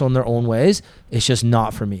special in their own ways. It's just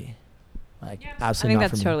not for me. Like, absolutely not for me. I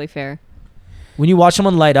think that's totally fair. When you watch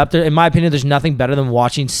someone light up, in my opinion, there's nothing better than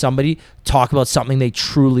watching somebody talk about something they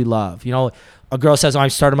truly love. A girl says, I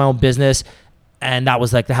started my own business, and that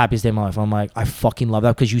was like the happiest day of my life. I'm like, I fucking love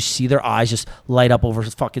that, because you see their eyes just light up over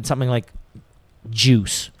fucking something like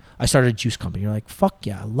juice. I started a juice company. You're like, fuck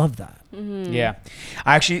yeah, I love that. Mm-hmm. Yeah.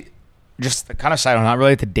 I actually, just kind of side on, not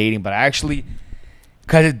related to dating, but I actually,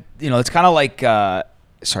 because it's kind of like, not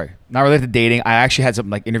related to dating. I actually had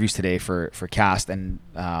some like interviews today for Cast, and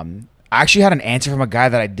I actually had an answer from a guy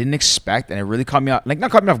that I didn't expect, and it really caught me off, like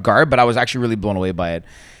not caught me off guard, but I was actually really blown away by it.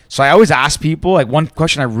 So I always ask people, like one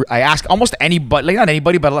question I ask almost anybody, like not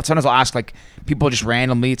anybody, but sometimes I'll ask like people just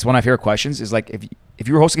randomly. It's one of my favorite questions. Is like if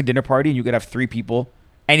you were hosting a dinner party and you could have 3 people,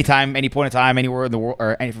 anytime, any point in time, anywhere in the world,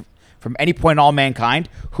 or from any point in all mankind,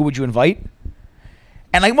 who would you invite?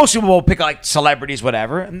 And like most people will pick like celebrities,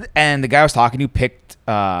 whatever. And the guy I was talking to picked,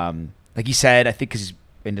 like he said, I think because he's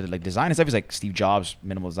into like design and stuff, he's like Steve Jobs,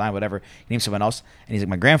 minimal design, whatever. He named someone else, and he's like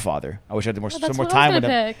my grandfather. I wish I had spend more time with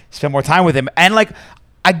him. Spend more time with him. And like,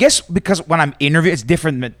 I guess because when I'm interviewing, it's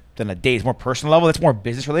different than a date. It's more personal level. It's more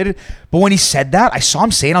business related. But when he said that, I saw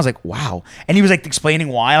him say it. I was like, wow. And he was like explaining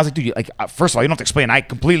why. I was like, dude, first of all, you don't have to explain. I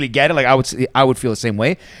completely get it. Like I would feel the same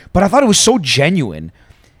way. But I thought it was so genuine.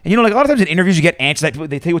 And like a lot of times in interviews, you get answers that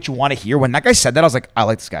they tell you what you want to hear. When that guy said that, I was like, I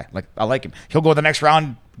like this guy. Like I like him. He'll go the next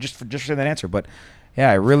round just for saying that answer. But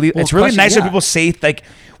yeah, it's really nice when people say, like,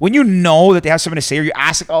 when you know that they have something to say, or you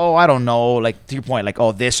ask, like, oh, I don't know, like to your point, like,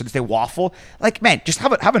 oh, this or this, they waffle. Like, man, just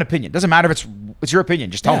have an opinion. Doesn't matter if it's your opinion.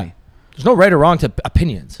 Just tell me. There's no right or wrong to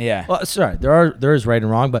opinions. Yeah. Well, sorry, there is right and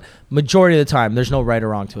wrong, but majority of the time, there's no right or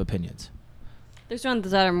wrong to opinions. There's ones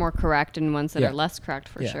that are more correct and ones that are less correct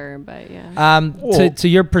for sure. But yeah. To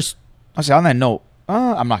your I'll say on that note,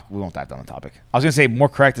 I'm not. We won't dive down the topic. I was gonna say more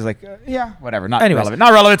correct is like yeah, whatever. Not Anyways, relevant.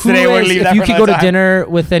 Not relevant today. We're gonna leave if that you for could go another to time. dinner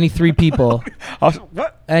with any 3 people,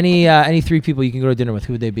 What? any 3 people you can go to dinner with,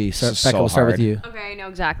 who would they be? So, This is Becca, so we'll start with hard. you. Okay, I know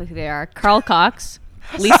exactly who they are. Carl Cox,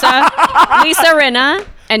 Lisa Rinna,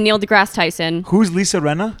 and Neil deGrasse Tyson. Who's Lisa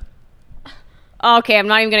Rinna? Okay, I'm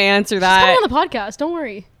not even gonna answer She's coming that. on the podcast. Don't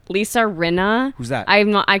worry. Lisa Rinna. Who's that? I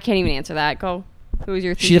can't even answer that. Go. Who is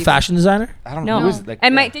your? She's a fashion designer. I don't No. know. Who is, like,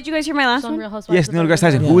 And yeah. did you guys hear my last She's on one? Real Housewives. Yes, of Neil deGrasse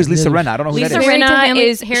Beverly Tyson. Yeah, Who is Lisa Neil- Rinna? I don't know who Lisa that is. Married to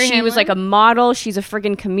Rinna Harry she was like a Hamlin? model. She's a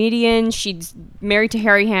friggin' comedian. She's married to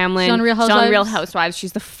Harry Hamlin. She's on Real She's on Real Housewives? Housewives.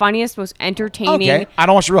 She's the funniest, most entertaining. Okay, I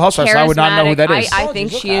don't watch Real Housewives, so I would not know who that charismatic. is. I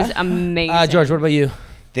think she is amazing. George, what about you?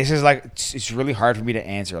 This is like it's really hard for me to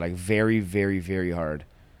answer. Like very, very, very hard.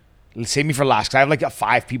 Save me for last because I have like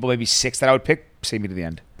 5 people, maybe 6 that I would pick. Save me to the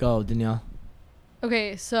end. Go, Danielle.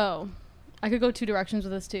 Okay, so I could go 2 directions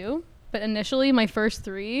with this too. But initially, my first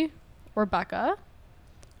 3 were Becca.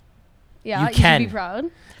 Yeah, You can. should be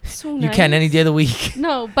proud. So You can any day of the week.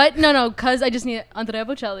 No, because I just need Andrea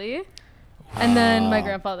Bocelli. And then my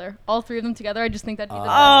grandfather. All 3 of them together. I just think that'd be the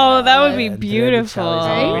best. Oh, that would be Andrea beautiful. Bocelli's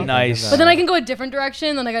Right? all Very nice. about But then it. I can go a different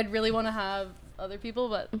direction. Then like I'd really want to have other people,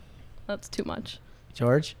 but that's too much.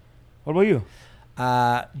 George, What about you?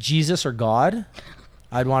 Jesus or God?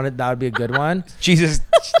 I'd want it. That would be a good one. Jesus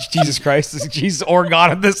Christ. Is Jesus or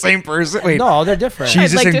God are the same person? Wait. No, they're different.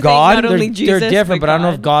 Jesus I'd like and to think God? not They're, only they're Jesus, different, but I don't know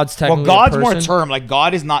if God. God's Well, technically God's a more person. term. Like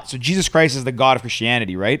God is not. So Jesus Christ is the God of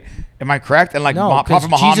Christianity, right? Am I correct? And like No, Prophet because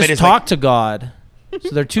Muhammad Jesus is talked like. to God. So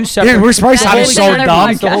they're 2 separate. Yeah, we're probably sounding That's so another dumb.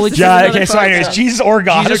 podcast. The Holy This is Yeah, another okay, so anyways, podcast. Jesus or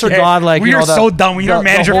God. Jesus or okay. God, like, we you are know, so dumb. We need the- our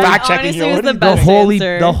manager the whole- fact checking Honestly, here. it was What the is- best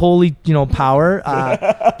answer. the holy, power.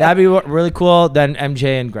 That'd be really cool. Then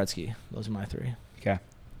MJ and Gretzky. Those are my 3. Okay.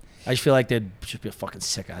 I just feel like they'd just be a fucking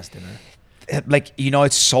sick ass dinner. Like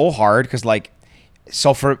it's so hard because like,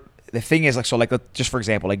 so for the thing is like so like just for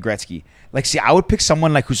example like Gretzky. Like see, I would pick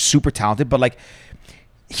someone like who's super talented, but like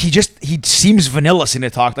he seems vanilla in the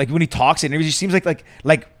talk. Like when he talks and he seems like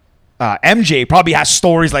MJ probably has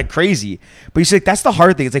stories like crazy, but you see, like that's the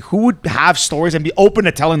hard thing. It's like who would have stories and be open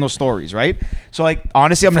to telling those stories, right? So like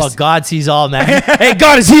honestly, I'm Well, gonna God sees all, man. Hey,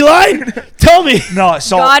 God, is he lying? Tell me. no.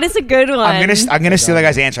 So God is a good one. I'm gonna steal that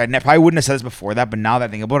guy's answer. I probably wouldn't have said this before that, but now that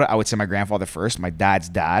I think about it, I would say my grandfather first, my dad's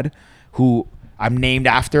dad, who I'm named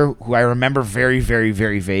after, who I remember very, very,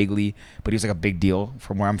 very vaguely, but he was like a big deal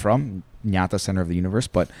from where I'm from, Nyata, center of the universe.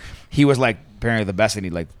 But he was like apparently the best, and he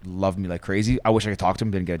like loved me like crazy. I wish I could talk to him,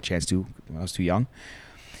 didn't get a chance to when I was too young.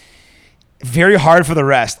 Very hard for the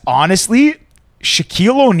rest, honestly.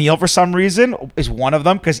 Shaquille O'Neal, for some reason, is one of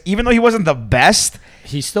them because even though he wasn't the best,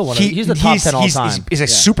 He's still one of he's the top 10 all time. He's a Yeah.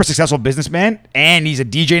 super successful businessman, and he's a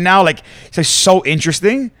DJ now. Like, it's like so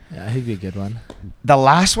interesting. Yeah, he'd be a good one. The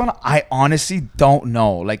last one, I honestly don't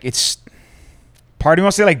know. Like, it's part of me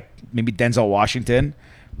wants to say like maybe Denzel Washington,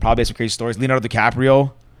 probably has some crazy stories. Leonardo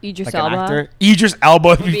DiCaprio, Idris like an Elba. actor. Idris Elba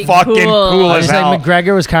would be be fucking cool. cool I as just hell. like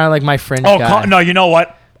McGregor was kind of like my fringe Oh guy. no, you know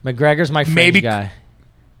what? McGregor's my fringe Maybe- guy.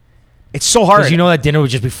 It's so hard. Because you know that dinner would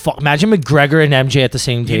just be imagine McGregor and MJ at the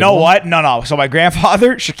same table. You know what? No. So my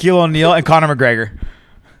grandfather, Shaquille O'Neal, and Conor McGregor.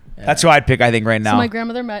 Yeah. That's who I'd pick, I think, right now. So my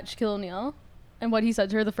grandmother met Shaquille O'Neal, and what he said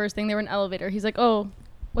to her the first thing, they were in an elevator. He's like, "Oh,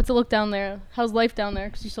 what's it look down there? How's life down there?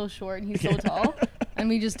 Because he's so short and he's so tall." And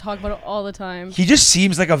we just talk about it all the time. He just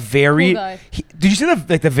seems like a very. Cool guy. Did you see the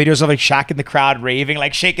videos of like Shaq in the crowd raving,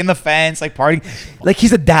 like shaking the fence, like partying? Like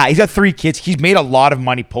he's a dad. He's got 3 kids. He's made a lot of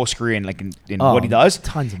money post career in like in what he does.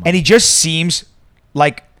 Tons of money. And he just seems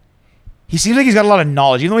like he's got a lot of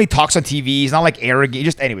knowledge. Even though he talks on TV, he's not like arrogant.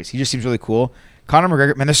 He just seems really cool. Conor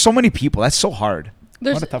McGregor, man, there's so many people. That's so hard.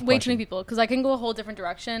 There's What a tough way question. too many people because I can go a whole different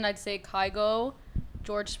direction. I'd say Kygo,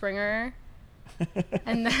 George Springer,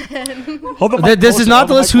 and then Hold the This is not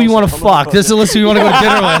the list who you want to fuck. This is the list who you want to go to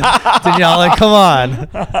dinner with. Danielle, like, come on.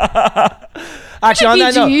 Actually, on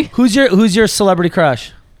that PG. note, who's your celebrity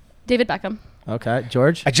crush? David Beckham. Okay,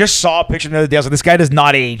 George. I just saw a picture the other day. I was like, this guy does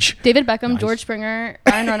not age. David Beckham, George Springer,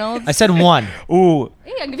 Ryan Reynolds. I said one. Ooh,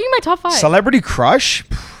 Hey, I'm giving you my top 5. celebrity crush.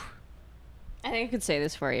 I think I could say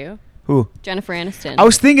this for you. Who? Jennifer Aniston. I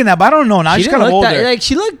was thinking that, but I don't know. Now She she's didn't kind of look older. that, like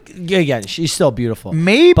she looked again. She's still beautiful.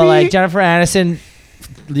 Maybe. But like Jennifer Aniston,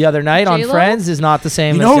 the other night on J-Lo? Friends is not the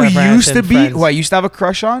same. You as know who Jennifer used Aniston to in be Friends. who I used to have a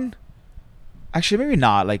crush on? Actually, maybe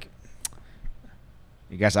not. Like,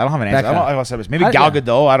 you guys, I don't have an answer. I Becca. don't know how to say this. Maybe I- Gal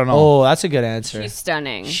Gadot. I don't know. Oh, that's a good answer. She's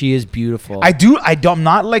stunning. She is beautiful. I'm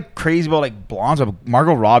not like crazy about like blondes, but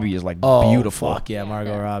Margot Robbie is like beautiful. Fuck yeah,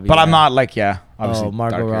 Margot Robbie. But yeah. I'm not like obviously. Oh,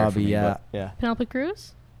 Margot dark hair for Robbie. me, Yeah, but yeah. Penelope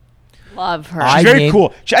Cruz. Love her. I She's very named-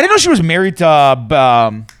 cool. I didn't know she was married to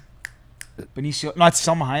Benicio. No, it's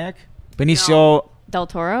Selma Hayek. Benicio. Del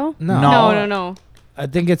Toro? No. No. I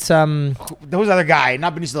think it's Those other guy,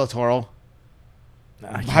 not Benicio del Toro.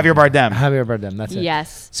 Javier Bardem. Javier Bardem. That's it.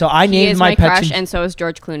 Yes. So I He named is my my pet crush, chin- and so is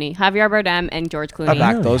George Clooney. Javier Bardem and George I Clooney.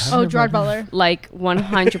 back those. Oh, Gerard Butler. Like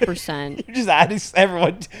 100%. You just added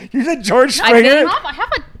everyone. You said George I Springer. think- I have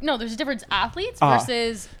a no. There's a difference. Athletes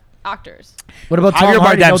versus actors. What about Javier Tom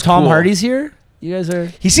Hardy? No, Bardem's Tom cool. Hardy's here. You guys are.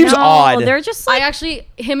 He seems no, odd. they're just I like actually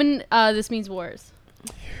him and This Means Wars.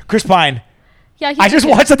 Chris Pine. Yeah, I just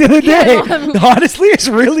good. watched that the other Yeah, day. no, that movie- Honestly, it's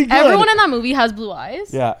really good. Everyone in that movie has blue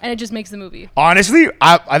eyes. Yeah. and it just makes the movie. Honestly,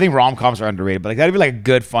 I think rom-coms are underrated, but like that'd be like a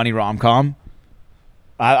good, funny rom-com.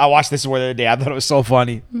 I watched This Is War the other day. I thought it was so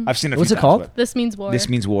funny. I've seen it. What's a few it called? times, This Means War. but This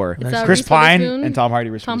Means War. It's, Nice. Chris Reese Pine Witherspoon, and Tom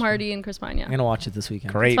Hardy. Tom Hardy and Chris Pine. Yeah, I'm gonna watch it this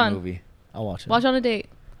weekend. Great fun. movie. I'll watch it. watch on a date.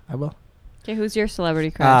 I will. okay, who's your celebrity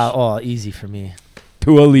crush? Easy for me.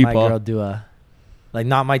 Dua My girl Dua. Like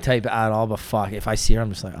not my type at all, but fuck. If I see her, I'm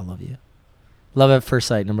just like, I love you. Love at first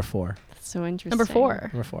sight. Number 4. That's so interesting. Number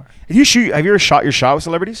 4. Number 4. Have you ever shot your shot with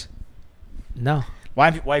celebrities? No.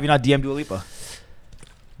 Why have you not DM'd Dua Lipa?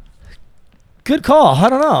 Good call. I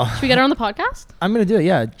don't know. Should we get her on the podcast? I'm gonna do it.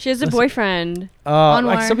 Yeah. She has a Listen. boyfriend. I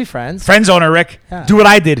Anwar. can still be friends. Friend zone her, Rick. Yeah. Do what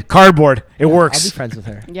I did. Cardboard. It I'll be works. friends with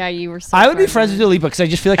her. Yeah, you were so I would be friends with Dua Lipa because I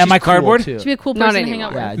just feel like Am she's I cool cardboard? too. Should be a cool Not person to hang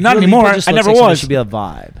out anymore. Yeah, with. Not Dua Lipa anymore. just I looks never like someone was. Should be a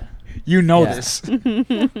vibe. You know Yeah. this.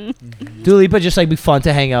 Dua Lipa just like be fun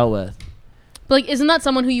to hang out with. But like, isn't that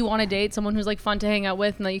someone who you want to date? Someone who's like fun to hang out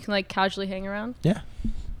with and that you can like casually hang around? Yeah.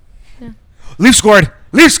 Leaf scored.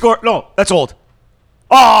 Leaf scored. No, that's old.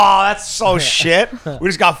 Oh, that's so shit. We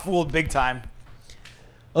just got fooled big time.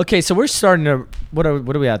 Okay, so we're starting to. What are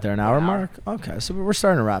we at there? An hour mark? Okay, so we're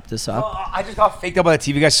starting to wrap this up. I just got faked up by the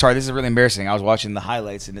TV guys. Sorry, this is really embarrassing. I was watching the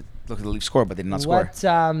highlights and it looked at the Leaf score, but they did not score.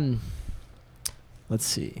 What? Let's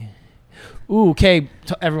see. Ooh, okay.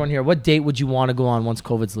 Everyone here, what date would you want to go on once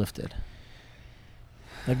COVID's lifted?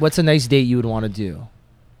 Like, what's a nice date you would want to do?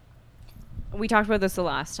 We talked about this the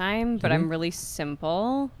last time, but I'm really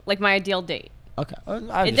simple. Like my ideal date. Okay.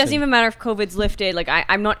 It doesn't even matter if COVID's lifted. Like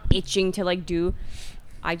I'm not itching to like do.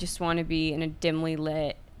 I just want to be in a dimly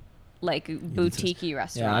lit, like boutique-y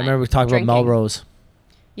restaurant. Yeah, I remember we talked about drinking. Melrose.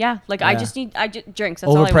 Yeah, like Yeah. I just drinks. That's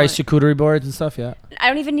all I want. Overpriced charcuterie boards and stuff, yeah. I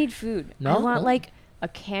don't even need food. No? I want No? like a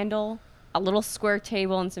candle, a little square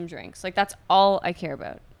table, and some drinks. Like that's all I care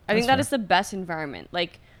about. I think That's that is the best environment.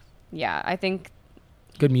 Like, yeah, I think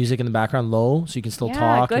Good music in the background, low, so you can still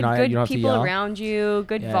talk. good, you don't have to people yell. around you,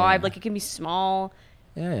 good Yeah, vibe. yeah. Like it can be small.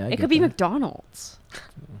 Yeah. I It get could be that. McDonald's.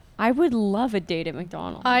 I would love a date at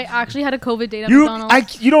McDonald's. I actually had a COVID date at You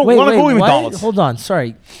McDonald's. you don't Wait, want to go to what? McDonald's. Hold on.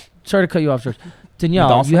 Sorry to cut you off, George. Danielle,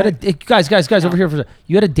 McDonald's you had tonight? guys over here for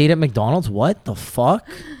you had a date at McDonald's. What the fuck?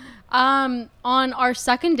 On our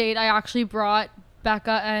second date, I actually brought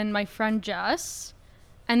Becca and my friend Jess,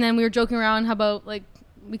 and then we were joking around how about like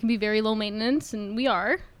we can be very low maintenance, and we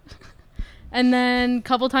are. And then a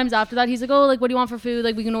couple times after that, he's like, "Oh, like what do you want for food?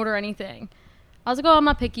 Like we can order anything." I was like, "Oh, I'm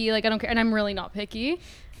not picky. Like I don't care," and I'm really not picky.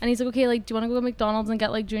 And he's like, "Okay, like do you want to go to McDonald's and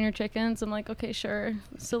get like junior chickens?" I'm like, "Okay, sure."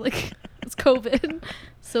 So like it's COVID,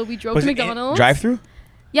 so we drove Was to it McDonald's. drive through?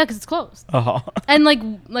 Yeah, because it's closed. And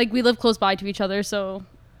like we live close by to each other, so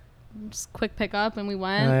just quick pickup, and we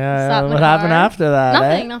went. sat in the What happened car. after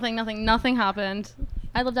that? Nothing happened.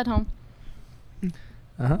 I lived at home.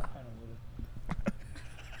 Uh-huh.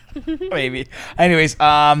 Maybe. Anyways,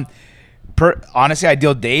 honestly,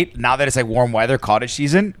 ideal date, now that it's like warm weather, cottage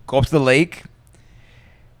season, go up to the lake,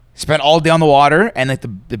 spend all day on the water and like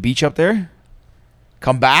the beach up there,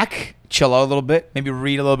 come back, chill out a little bit, maybe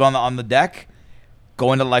read a little bit on the deck,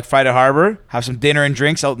 go into like Friday Harbor, have some dinner and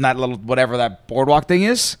drinks out in that little whatever that boardwalk thing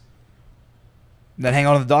is, then hang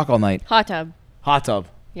out on the dock all night. Hot tub. Hot tub.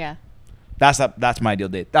 Yeah. That's my ideal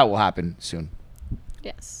date. That will happen soon.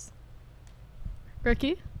 Yes.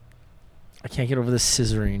 Ricky? I can't get over this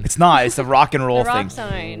scissoring. It's not. It's the rock and roll The rock thing.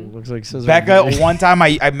 sign. Looks like scissoring. Becca, one time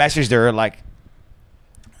I messaged her like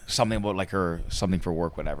something about like something for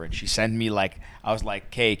work, whatever, and she sent me like I was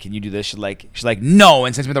like, "Hey, can you do this?" She's like, "No,"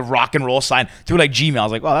 and sends me the rock and roll sign through like Gmail. I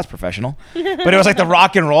was like, "Well, that's professional," but it was like the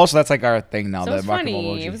rock and roll, so that's like our thing now. So the it's rock and roll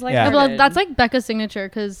funny. emoji. It was like yeah. No, but Started. that's like Becca's signature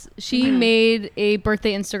because she made a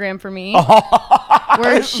birthday Instagram for me Oh.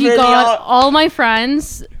 where she Video. got all my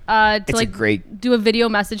friends to It's a like great- do a video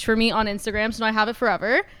message for me on Instagram, so now I have it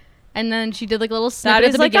forever. And then she did like a little That snippet at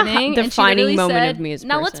is the like a beginning, and she defining literally moment said, of me as a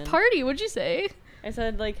 "Now let's person." party." What'd you say? I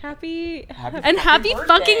said like happy And happy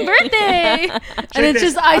fucking birthday! And it's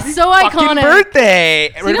this. just so Fucking iconic. birthday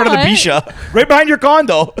right in you front of know the Bisha, right behind your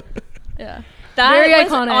condo. Yeah. That Very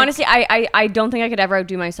was, iconic. Honestly, I don't think I could ever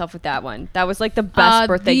outdo myself with that one. That was like the best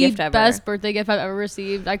birthday gift ever. Best birthday gift I've ever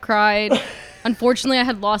received. I cried Unfortunately, I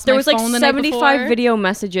had lost There my was like phone the night 75 before. video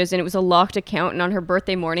messages, and it was a locked account. And on her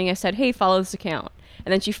birthday morning, I said, "Hey, follow this account."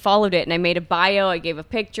 And then she followed it, and I made a bio. I gave a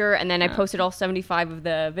picture, and then I posted all 75 of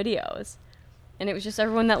the videos. And it was just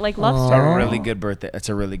everyone that like loves It's her. a really good birthday. It's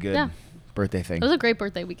a really good birthday thing. It was a great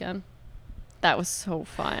birthday weekend. That was so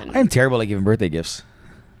fun. I am terrible at giving birthday gifts.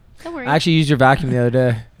 Don't worry. I actually used your vacuum the other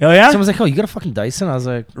day. Oh yeah. Someone was like, "Oh, you got a fucking Dyson?" I was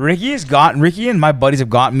like, Ricky and my buddies have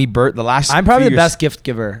gotten me the last. "I'm probably few the years. best gift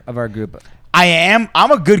giver of our group." I am.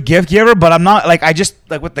 I'm a good gift giver, but I'm not like I just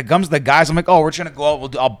like with the guys. I'm like, oh, we're just gonna go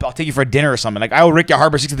out. I'll take you for a dinner or something. Like I owe Ricky a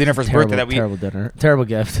Harbor 60 dinner for his birthday. Terrible dinner. Terrible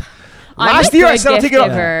gift. Last year I said I'll take it out.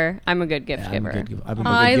 Giver. I'm a good gift I'm giver. a good, I'm a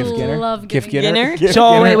I good gift getter. love Gift giving getter. Dinner?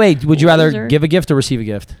 So wait. Would you rather Loser. give a gift or receive a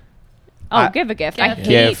gift? Oh, give a gift. I Gift.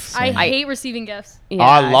 hate. Gifts. I hate receiving gifts. Yeah.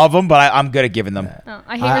 I love them, but I'm good at giving them. No,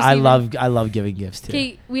 I hate receiving. I love giving gifts too.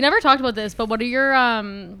 Okay, we never talked about this, but what are your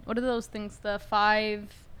what are those things? The 5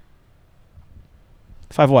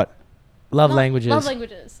 5 what? Love languages. Love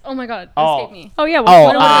languages. Oh my god, Oh. escape me. Oh yeah. Oh,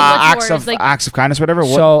 What, what's yours? acts of kindness, whatever.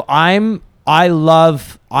 What? So I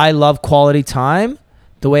love quality time.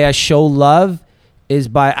 The way I show love is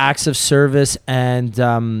by acts of service and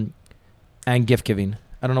gift giving.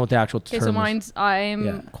 I don't know what the actual term Okay, so is. mine's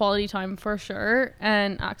quality time for sure,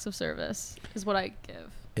 and acts of service is what I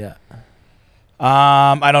give. Yeah.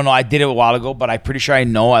 I don't know. I did it a while ago, but I'm pretty sure I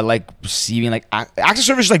know. I like receiving like acts of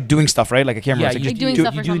service, is like doing stuff, right? Like I can't remember. It's Like doing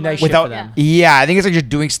stuff for someone. nice shit Without, for them. yeah, I think it's like just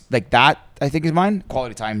doing like that. I think is mine.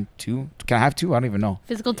 Quality time too. Can I have 2? I don't even know.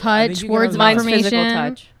 Physical I think touch, you can words have of Mine's affirmation. physical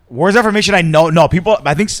touch. Words of affirmation. I know. No, people.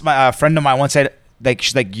 I think my friend of mine once said like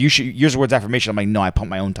she's like you should use words of affirmation. I'm like no, I pump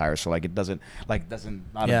my own tires, so like it doesn't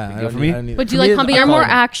not Yeah. a big deal for me. But do you like pumping You're your more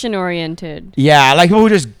Quality. action oriented. Yeah, I like people who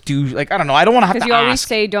just do like I don't know. I don't want to have Because to you always ask.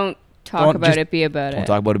 say, "Don't talk Don't about just- it, be about Don't it."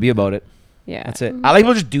 talk about it. Be about it. Yeah. That's it. I like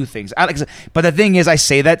people just do things. But the thing is, I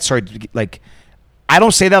say that. Sorry, like I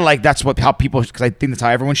don't say that like that's how people because I think that's how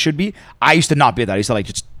everyone should be. I used to not be that. I used to like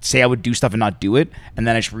just say I would do stuff and not do it, and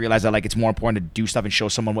then I just realized that like it's more important to do stuff and show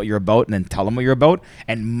someone what you're about, and then tell them what you're about.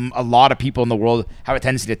 And a lot of people in the world have a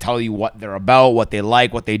tendency to tell you what they're about, what they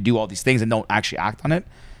like, what they do, all these things, and don't actually act on it.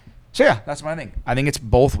 So yeah, that's my thing. I think it's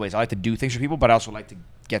both ways. I like to do things for people, but I also like to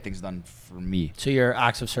get things done for me. So your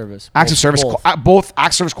acts of service. Acts of service, both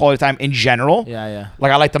acts of service, quality time in general. Yeah.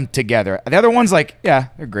 Like I like them together. The other ones, like yeah,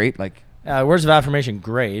 they're great. Like Words of affirmation,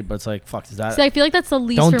 great, but it's like, fuck, is that? See, I feel like that's the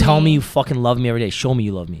least. Don't for tell me me you fucking love me every day. Show me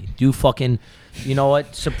you love me. Do fucking, you know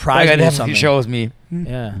what? Surprise that me with definitely something. shows me.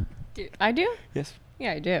 Yeah. I do. Yes.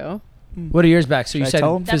 Yeah, I do. What are yours back? So you Should I said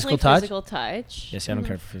tell 'em? physical Definitely touch. physical touch. Yes, I don't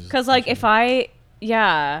care for physical. Because like touch. if I,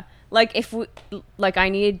 yeah, like if we, like I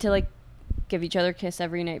need to like give each other a kiss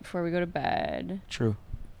every night before we go to bed. True.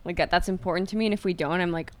 Like that's important to me. And if we don't,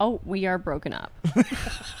 I'm like, oh, we are broken up.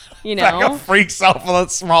 You Like a know? freaks out for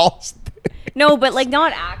that small. No, but like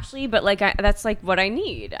not actually, but like that's like what I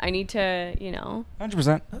need. I need to,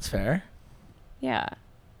 100%. That's fair. yeah.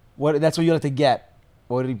 That's what you like to get.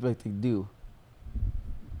 What do you like to do?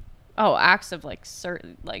 Oh, acts of like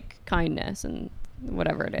certain like kindness and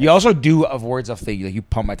whatever it is. You also do of words of things. Like you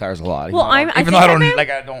pump my tires a lot. Well, I even think though I I've don't been- like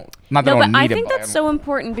I don't. Not that No, I don't but need I it. think but that's so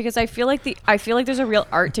important because I feel like there's a real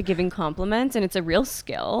art to giving compliments, and it's a real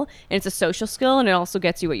skill, and it's a social skill, and it also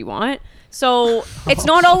gets you what you want. So it's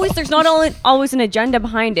not always there's not always an agenda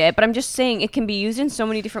behind it, but I'm just saying it can be used in so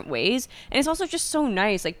many different ways, and it's also just so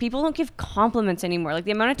nice. Like people don't give compliments anymore. Like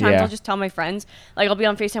the amount of times Yeah. I'll just tell my friends, like I'll be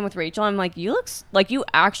on FaceTime with Rachel, I'm like, you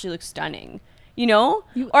actually look stunning, or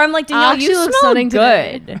I'm like, Danielle, actually you look smell stunning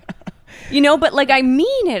today. good. But like I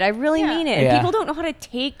mean it. I really mean it. And Yeah. people don't know how to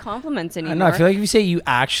take compliments I anymore. know. I feel like if you say you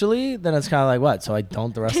actually, then it's kind of like what? So I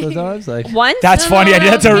don't the rest of the times. Like Once That's funny. I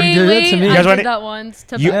did that to Wait, do that to me. You guys I want did it? that once.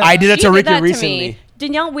 To I did that She to did Ricky that to recently. me.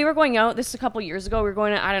 Danielle, we were going out. This is a couple years ago. We were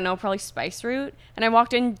going to, I don't know, probably Spice Route. And I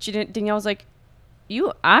walked in. Danielle was like,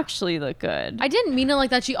 "You actually look good." I didn't mean it like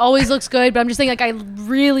that. She always looks good, but I'm just saying, like, I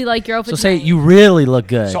really like your outfit. so say tonight. you really look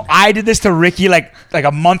good. So I did this to Ricky like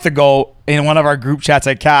a month ago in one of our group chats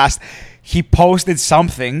I cast. He posted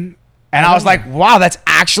something, and I was like, "Wow, that's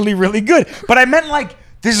actually really good." But I meant like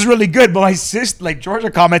this is really good. But my sister, like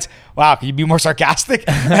Georgia, comments, "Wow, can you be more sarcastic?"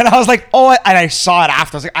 And I was like, "Oh," and I saw it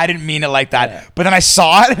after. I was like, "I didn't mean it like that." Yeah. But then I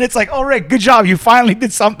saw it, and it's like, "Oh, Rick, good job. You finally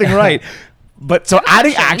did something right." But so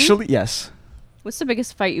adding question. actually, yes. What's the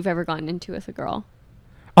biggest fight you've ever gotten into with a girl?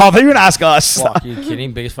 Oh, they're gonna ask us. Fuck, are you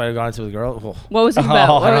kidding? Biggest fight I've gone into with a girl? Oh. What was it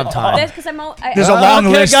about? I don't have time. That's because I'm out. There's a long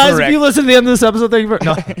okay, list, guys. for If Rick. you listen to the end of this episode, thank you for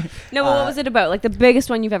no. No, but what was it about? Like the biggest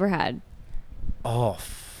one you've ever had? Oh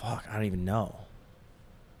fuck, I don't even know.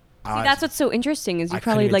 See, that's what's so interesting is you I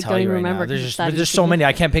couldn't probably even like tell don't you even right now. remember. 'cause There's it's just that there's so many.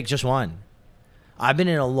 insignificant. I can't pick just one. I've been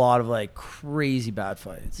in a lot of like crazy bad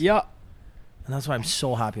fights. Yeah. And that's why I'm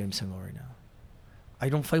so happy I'm single right now. I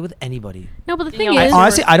don't fight with anybody. No, but the You thing know, is,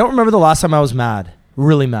 Honestly, I don't remember the last time I was mad.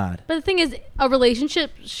 Really mad. but the thing is, a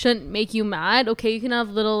relationship shouldn't make you mad. Okay, you can have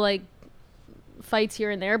little like fights here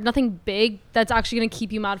and there, but nothing big that's actually going to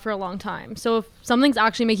keep you mad for a long time. So if something's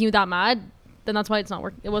actually making you that mad, then that's why it's not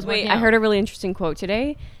working. It wasn't Wait, working I out. heard a really interesting quote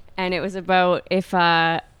today, and it was about if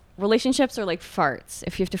relationships are like farts.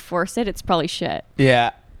 If you have to force it, it's probably shit.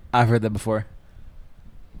 Yeah, I've heard that before.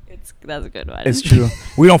 That's a good one. It's true.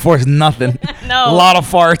 We don't force nothing. No. A lot of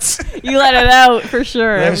farts. You let it out for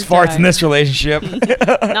sure. There's every farts in time. this relationship.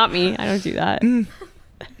 Not me. I don't do that.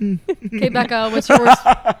 Okay, Becca, what's your worst?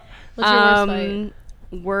 What's your worst fight?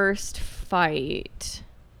 Worst fight.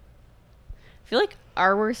 I feel like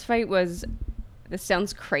our worst fight was. This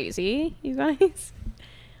sounds crazy, you guys.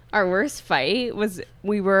 Our worst fight was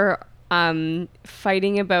we were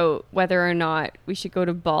fighting about whether or not we should go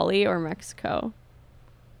to Bali or Mexico.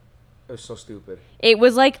 It was so stupid. It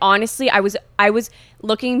was like, honestly, I was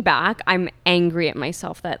looking back, I'm angry at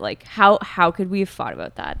myself that like how could we have thought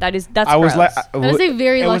about that? That's I was gross. like, That was a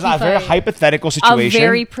very it was lucky a very fight. hypothetical A situation.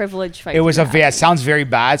 very privileged fight. It was to a be it had. sounds very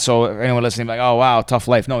bad. So anyone listening, be like, oh wow, tough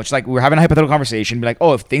life. No, it's like we're having a hypothetical conversation. Be like,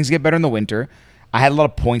 oh, if things get better in the winter, I had a lot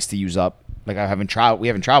of points to use up. Like we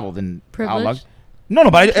haven't traveled in how long? Privilege?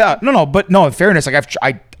 No. In fairness,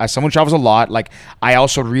 like as someone who travels a lot, like I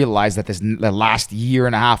also realized that the last year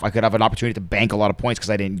and a half, I could have an opportunity to bank a lot of points because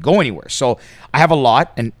I didn't go anywhere. So I have a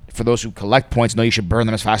lot, and for those who collect points, know you should burn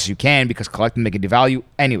them as fast as you can because collect them make a devalue.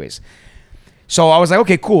 Anyways, so I was like,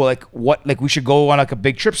 okay, cool. Like we should go on like a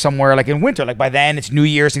big trip somewhere, like in winter. Like by then it's New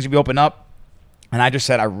Year's, things will be open up. And I just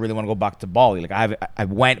said I really want to go back to Bali. Like I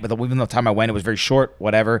went, but even the time I went, it was very short,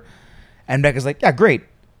 whatever. And Becca's like, yeah, great.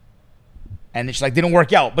 And it's like didn't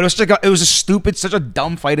work out, but it was like it was a stupid, such a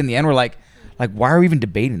dumb fight in the end. We're like, why are we even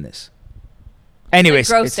debating this? Anyways,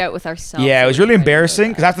 grossed out with ourselves. yeah, it was really Fighting about embarrassing that.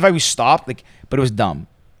 because after the fight we stopped, like, but it was dumb.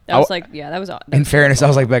 That was like, yeah, that was. In fairness, I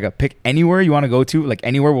was like, Becca, pick anywhere you want to go to, like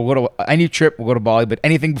anywhere. We'll go to any trip. We'll go to Bali, but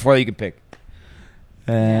anything before that you can pick.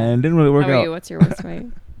 And it didn't really work How about out. you? What's your worst fight?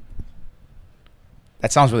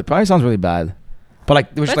 That probably sounds really bad, but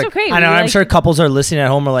like there was That's like okay. I know. We, I'm like- sure couples are listening at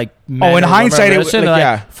home are like, Oh, in hindsight, it they're like,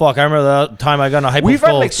 yeah. Fuck, I remember the time I got in a We've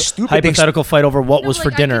had, like, stupid things- hypothetical fight over what No, was like,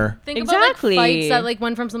 for I dinner. can think Exactly. about like fights that like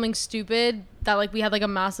went from something stupid that like we had like a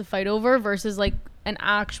massive fight over versus like an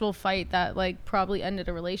actual fight that like probably ended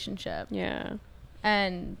a relationship, Yeah.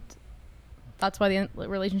 and that's why the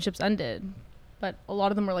relationships ended. But a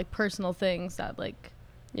lot of them were like personal things that like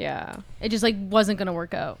Yeah. it just like wasn't gonna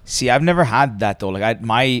work out. See, I've never had that though. Like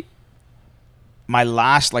my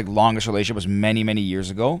last like longest relationship was many years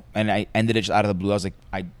ago, and I ended it just out of the blue. I was like,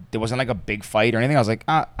 there wasn't like a big fight or anything. I was like,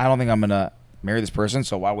 I don't think I'm gonna marry this person,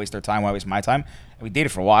 so why waste their time? Why waste my time? And we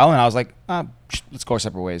dated for a while, and I was like, let's go our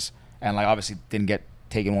separate ways. And like obviously didn't get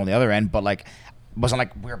taken on the other end, but like it wasn't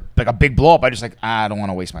like we're like a big blow up. I just like I don't want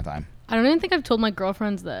to waste my time. I don't even think I've told my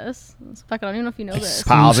girlfriends this. Becca, I don't even know if you know this.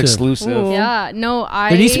 Pals Exclusive. exclusive. Ooh. Yeah, no,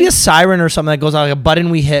 There needs to be a siren or something that goes on, like a button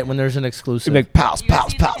we hit when there's an exclusive. Like pals.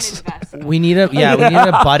 We need a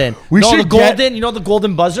button. We no, should the golden. You know the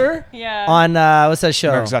golden buzzer Yeah. on what's that show?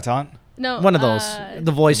 America's Got Talent. no One of those,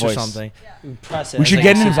 The Voice The or Voice. something. You press it. We it's should like-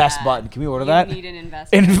 get an invest button. Can we order that? You need an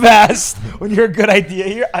investment. Invest when you're a good idea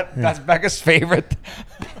here. That's Becca's favorite.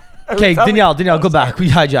 Okay, Danielle, go back. We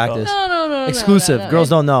hijacked this. No. Exclusive. no. Girls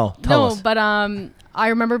don't know. Tell us. But I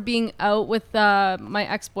remember being out with my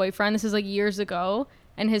ex-boyfriend. This is like years ago,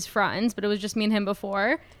 and his friends, but it was just me and him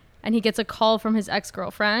before. And he gets a call from his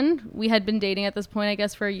ex-girlfriend. We had been dating at this point, I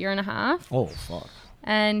guess, for a year and a half. Oh fuck.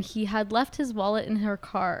 And he had left his wallet in her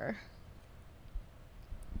car.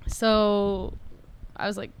 So I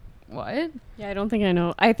was like, what? Yeah, I don't think I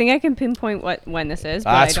know. I think I can pinpoint when this is,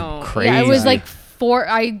 but That's I don't. crazy. Yeah, it was like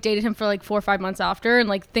I dated him for like 4 or 5 months after, and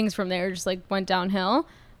like things from there just like went downhill.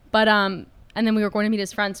 But and then we were going to meet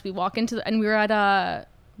his friends. We walk into and we were at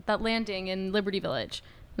that landing in Liberty Village.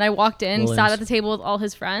 And I walked in, Williams. sat at the table with all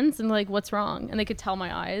his friends, and like, what's wrong? And they could tell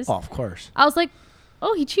my eyes. Oh, of course. I was like,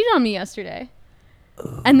 oh, he cheated on me yesterday.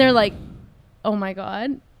 And they're like, oh my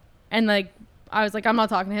God. And like, I was like, I'm not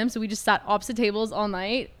talking to him. So we just sat opposite tables all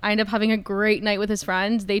night. I ended up having a great night with his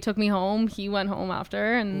friends. They took me home. He went home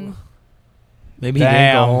after, and Maybe he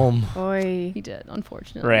didn't go Damn. home. Oy. he did,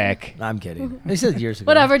 unfortunately. Rick. I'm kidding. He said years ago.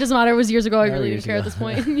 Whatever, it doesn't matter. It was years ago. I Yeah, really years didn't care at ago. this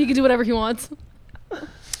point. He can do whatever he wants.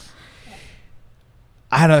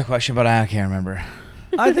 I had another question, but I can't remember.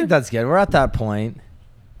 I think that's good. We're at that point.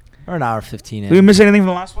 We're an hour 15 in. Did we miss anything from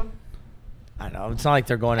the last one? I know it's not like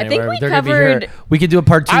they're going I think anywhere. we They're gonna be covered- here. We could do a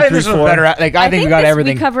part 2, I think 3, this was 4. better. Like I think we got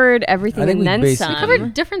everything. We covered everything I think and we then basically- some. We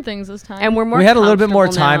covered different things this time. And we're more We had a little bit more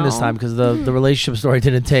comfortable time this now. time because the relationship story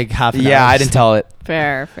didn't take half an hour. Yeah, I didn't tell it.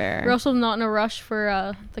 Fair. we're also not in a rush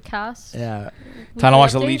for the cast. Yeah. Time to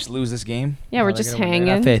watch the Update. Leafs lose this game. Yeah, we're No, they're just gonna win. I got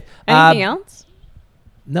hanging. faith. Anything else?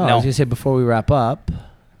 No, I No. was gonna say before we wrap up,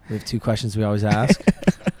 we have 2 questions we always ask.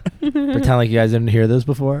 Pretend like you guys didn't hear this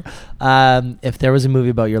before. If there was a movie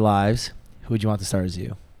about your lives, who would you want to star as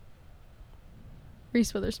you?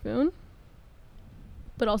 Reese Witherspoon,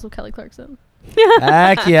 but also Kelly Clarkson.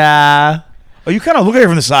 Heck yeah. Oh, you kind of look at her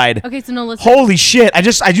from the side. Okay, so no, listen. Holy shit! I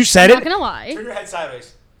just said I'm it. not gonna lie. your head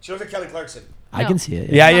sideways. She looks like Kelly Clarkson. I No. can see it.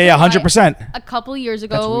 Yeah, 100%. A couple years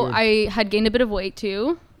That's ago, weird. I had gained a bit of weight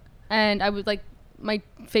too, and I would like my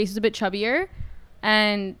face was a bit chubbier,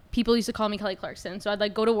 and people used to call me Kelly Clarkson. So I'd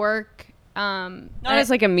like go to work. Not as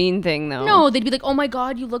like a mean thing though. No, they'd be like, "Oh my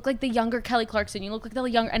God, you look like the younger Kelly Clarkson. You look like the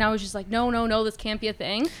younger," and I was just like, "No, this can't be a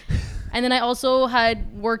thing." And then I also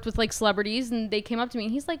had worked with like celebrities, and they came up to me,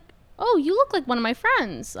 and he's like, "Oh, you look like one of my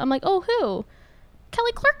friends." I'm like, "Oh, who?"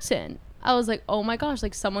 Kelly Clarkson. I was like, "Oh my gosh,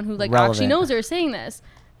 like someone who like actually Relevant. knows her is saying this."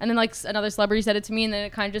 And then like another celebrity said it to me, and then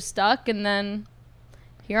it kind of just stuck, and then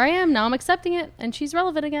here I am. Now I'm accepting it, and she's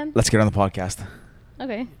relevant again. Let's get on the podcast.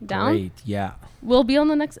 Okay, down. Great. Yeah. We'll be on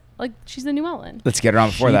the next. Like she's the new Ellen, Let's get her on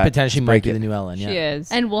before She that. potentially Let's might break be it. the new Ellen. She Yeah.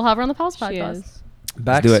 is. and we'll have her on the Pulse She podcast. is.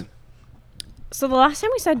 Bex? Let's do it. So the last time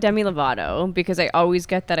we said Demi Lovato, because I always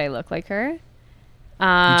get that I look like her.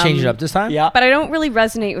 You changed it up this time? Yeah. But I don't really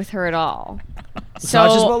resonate with her at all. not just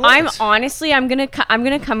So about I'm looks. honestly, I'm gonna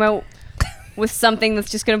come out with something that's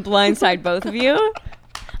just gonna blindside both of you.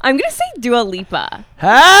 I'm gonna say Dua Lipa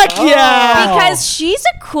Heck yeah. because she's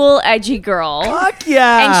a cool, edgy girl, Fuck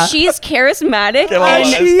yeah. and she's charismatic. Get And on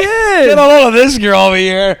she Get is. on of this girl over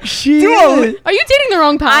here. She Dua is. Are you dating the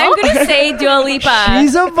wrong pal? I'm gonna say Dua Lipa.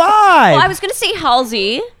 She's a vibe. Well, I was gonna say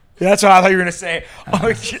Halsey, That's what I thought you were gonna say.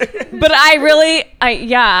 Oh, shit. but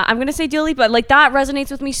I'm gonna say Dua Lipa. Like that resonates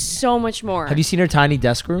with me so much more. Have you seen her Tiny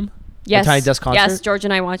Desk Room? Yes, Her Tiny Desk concert? yes. George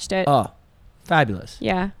and I watched it. Oh, fabulous.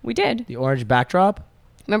 Yeah, we did. The orange backdrop.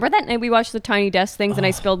 Remember that night we watched the Tiny Desk things and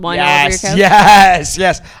I spilled wine all over your Yes, couch?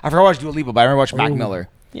 yes. I forgot to watch Dua Lipa, but I remember watching Mac Ooh. Miller.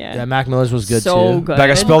 Yeah, Mac Miller's was good so too. good.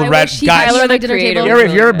 Becca spilled I red. wish he Guys, Tyler, the the dinner creator. table.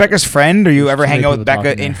 if you're Becca's friend or you ever hang Three out with people Becca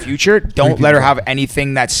talking in there. future, don't let her people. have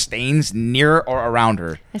anything that stains near or around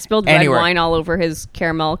her. I spilled Anywhere. red wine all over his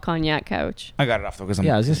caramel cognac couch. I got it off though because I'm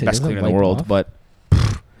Yeah, I was gonna the say, best doesn't cleaner in the wipe world. off? But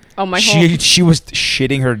Oh my whole. she was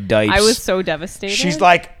shitting her dipes. I was so devastated. She's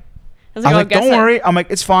like, I I was like, guess don't I- worry. I'm like,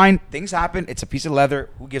 it's fine. Things happen. It's a piece of leather.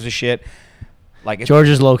 Who gives a shit? Like, it's, George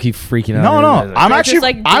is low key freaking out. no. I'm George actually, is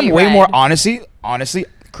like I'm beet way red. more honestly.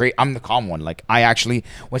 I'm the calm one. Like, I actually,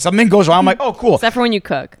 when something goes wrong, I'm like, oh, cool. Except for when you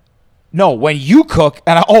cook. No, when you cook,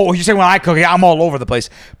 and you say when I cook, yeah, I'm all over the place.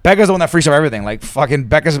 Becca's the one that freaks out everything. Like, fucking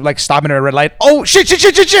Becca's like stopping at a red light. Oh, shit.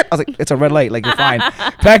 I was like, it's a red light. Like, you're fine.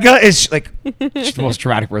 Becca is like, she's the most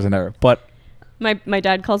dramatic person ever. But My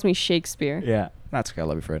dad calls me Shakespeare. yeah, that's okay. I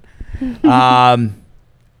love you for it.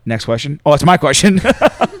 Next question. Oh, it's my question.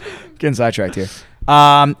 Getting sidetracked here.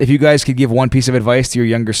 If you guys could give one piece of advice to your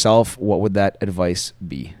younger self, what would that advice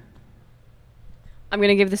be? I'm going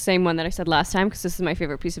to give the same one that I said last time because this is my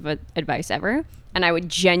favorite piece of advice ever. And I would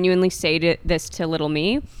genuinely say this to little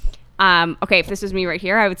me. Okay, if this was me right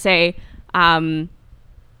here, I would say, no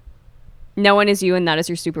one is you and that is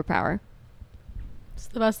your superpower. It's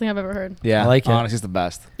the best thing I've ever heard. Yeah, I like it. honestly, it's the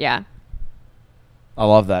best. Yeah. I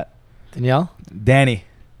love that. Danielle. Danny.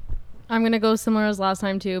 I'm gonna go similar as last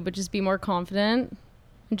time too, but just be more confident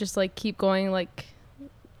and just like keep going. Like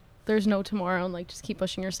there's no tomorrow, and like just keep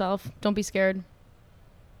pushing yourself. Don't be scared.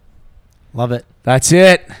 Love it. That's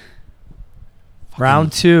it.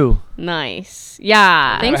 Round 2. Nice.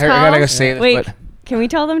 Yeah. Thanks, I gotta go pal. say this, Wait, but can we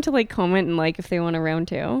tell them to like comment and like if they want a round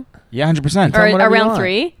 2? yeah, 100%. Or whatever you round want.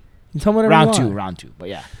 3? You tell me whatever Round you two, want. round 2. But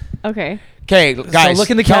yeah. Okay. Okay, guys. So look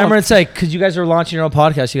in the tell camera them- and say, because you guys are launching your own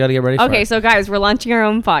podcast, you got to get ready for Okay, it. so guys, we're launching our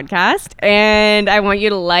own podcast, and I want you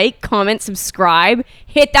to like, comment, subscribe,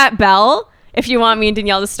 hit that bell if you want me and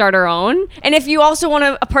Danielle to start our own, and if you also want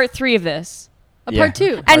a part 3 of this. A Yeah. part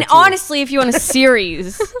 2. And Part two. honestly, if you want a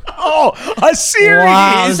series, Oh, a series.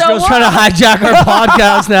 Wow, this So girl's what? trying to hijack our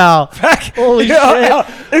podcast now. Holy shit.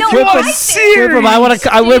 If No, you what want I a think- series.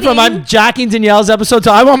 I went from I'm jacking Danielle's episode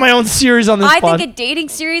to I want my own series on this I pod. think a dating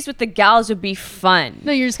series with the gals would be fun.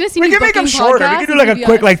 No, you're just gonna see We me can make them booking shorter. We podcasts can do and like a give you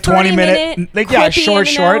quick, like 20 minute, 30-minute, like yeah, quippy short, in and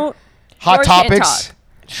short, out. hot George can't topics. talk.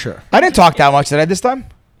 Sure. I didn't talk that much, did I? This time?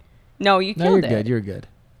 No, you No, killed you're it. good. You're good.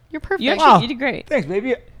 You're perfect. You Wow. did great. Thanks,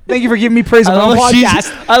 baby. Thank you for giving me praise on my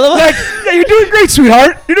podcast. I love Like, yeah, you're doing great,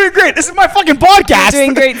 sweetheart. You're doing great. This is my fucking podcast.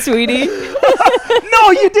 Doing great, sweetie.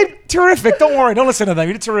 No, you did terrific. Don't worry. Don't listen to them.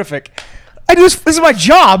 You did terrific. I do this. This is my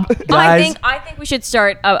job. Guys. I think we should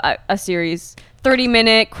start a series.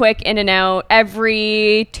 30-minute, quick in and out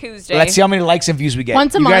every Tuesday. Let's see how many likes and views we get.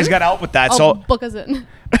 Once a you guys month? got to help with that. I'll So book us in.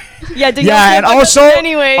 Yeah, Danielle's yeah, gonna and book us also,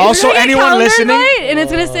 anyway. also You're gonna get a anyone calendar listening, invite, and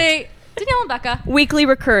it's gonna say Danielle and Becca weekly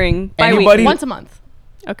recurring. Bi-weekly. Anybody- once a month.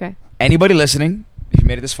 Okay. anybody listening, if you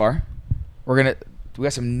made it this far, we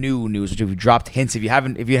got some new news which we've dropped hints. If you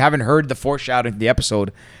haven't heard the foreshadowing of the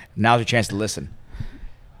episode, now's your chance to listen.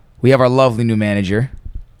 We have our lovely new manager,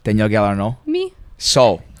 Danielle Galarneau. Me.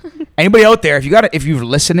 So, anybody out there, if you're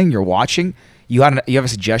listening, you're watching, you have a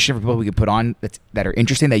suggestion for people we could put on that are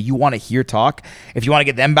interesting that you want to hear talk. If you want to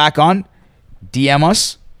get them back on, DM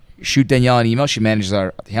us. Shoot Danielle an email. She handles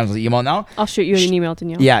the email now. I'll shoot you an email,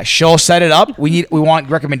 Danielle. Yeah, she'll set it up. We want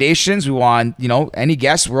recommendations. We want, any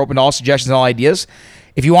guests. We're open to all suggestions and all ideas.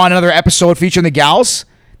 If you want another episode featuring the gals,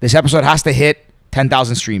 this episode has to hit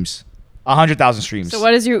 10,000 streams. 100,000 streams. So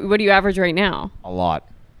what do you average right now? A lot.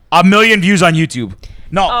 1 million views on YouTube.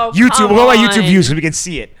 No, Oh, YouTube. come We'll go by YouTube on. views so we can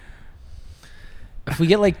see it. If we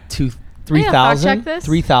get like I gotta 3,000, fact check this.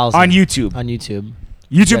 3,000 On YouTube. on YouTube.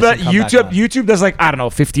 YouTube, guys can come back on. YouTube does like, I don't know,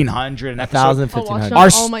 1,500 an episode. 1,000, I'll watch 1,500. Our on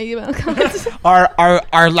s- all my email comments.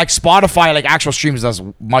 Our like Spotify like actual streams does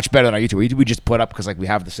much better than our YouTube. We just put up because like we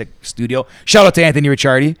have the sick studio. Shout out to Anthony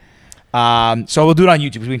Ricciardi. So we'll do it on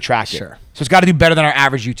YouTube. So we can track it. Sure. So it's got to do better than our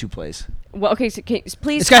average YouTube plays. Well, okay, so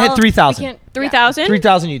please It's got to hit tell- 3,000. We can't- 3,000?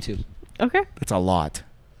 3,000 YouTube. Okay. That's a lot.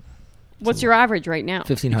 What's your average right now?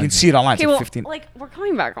 1,500. You can see it online. Okay, It's well, like 15. like we're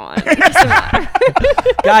coming back on. It doesn't matter.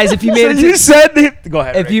 Guys, if you made So it you to, said go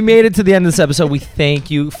ahead. if Ray. you made it to the end of this episode, we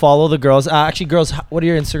thank you. Follow the girls. Actually, girls, what are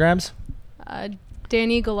your Instagrams?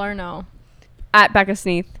 Danny Galarneau. At Becca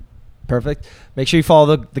Sneath. Perfect. Make sure you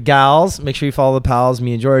follow the gals. Make sure you follow the pals,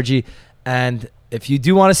 me and Georgie. And if you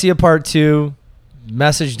do want to see a part 2,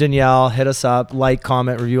 message Danielle, hit us up, like,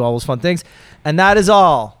 comment, review, all those fun things. And that is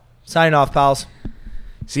all. Signing off, pals.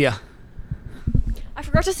 See ya. I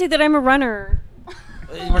forgot to say that I'm a runner.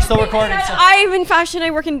 We're still recording. So. I'm in fashion. I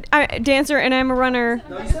work in dancer, and I'm a runner.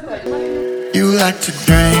 You like to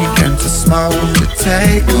drink and to smoke to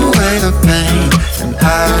take away the pain. And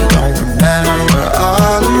I don't remember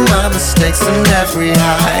all of my mistakes and every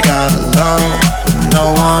high. Got alone with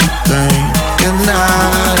no one thing. You're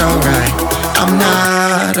not alright, I'm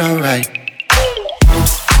not alright.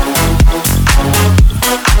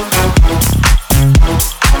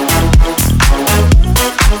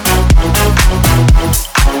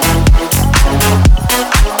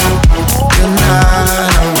 You're not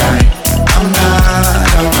alright, I'm not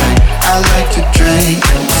alright. I like to drink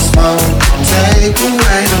and to smoke, take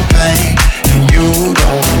away the pain. And you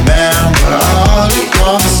don't remember all of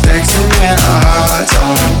your mistakes. And when our hearts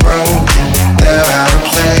are broken, they're out of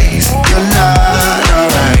place. You're not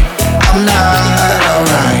alright, I'm not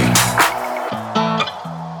alright.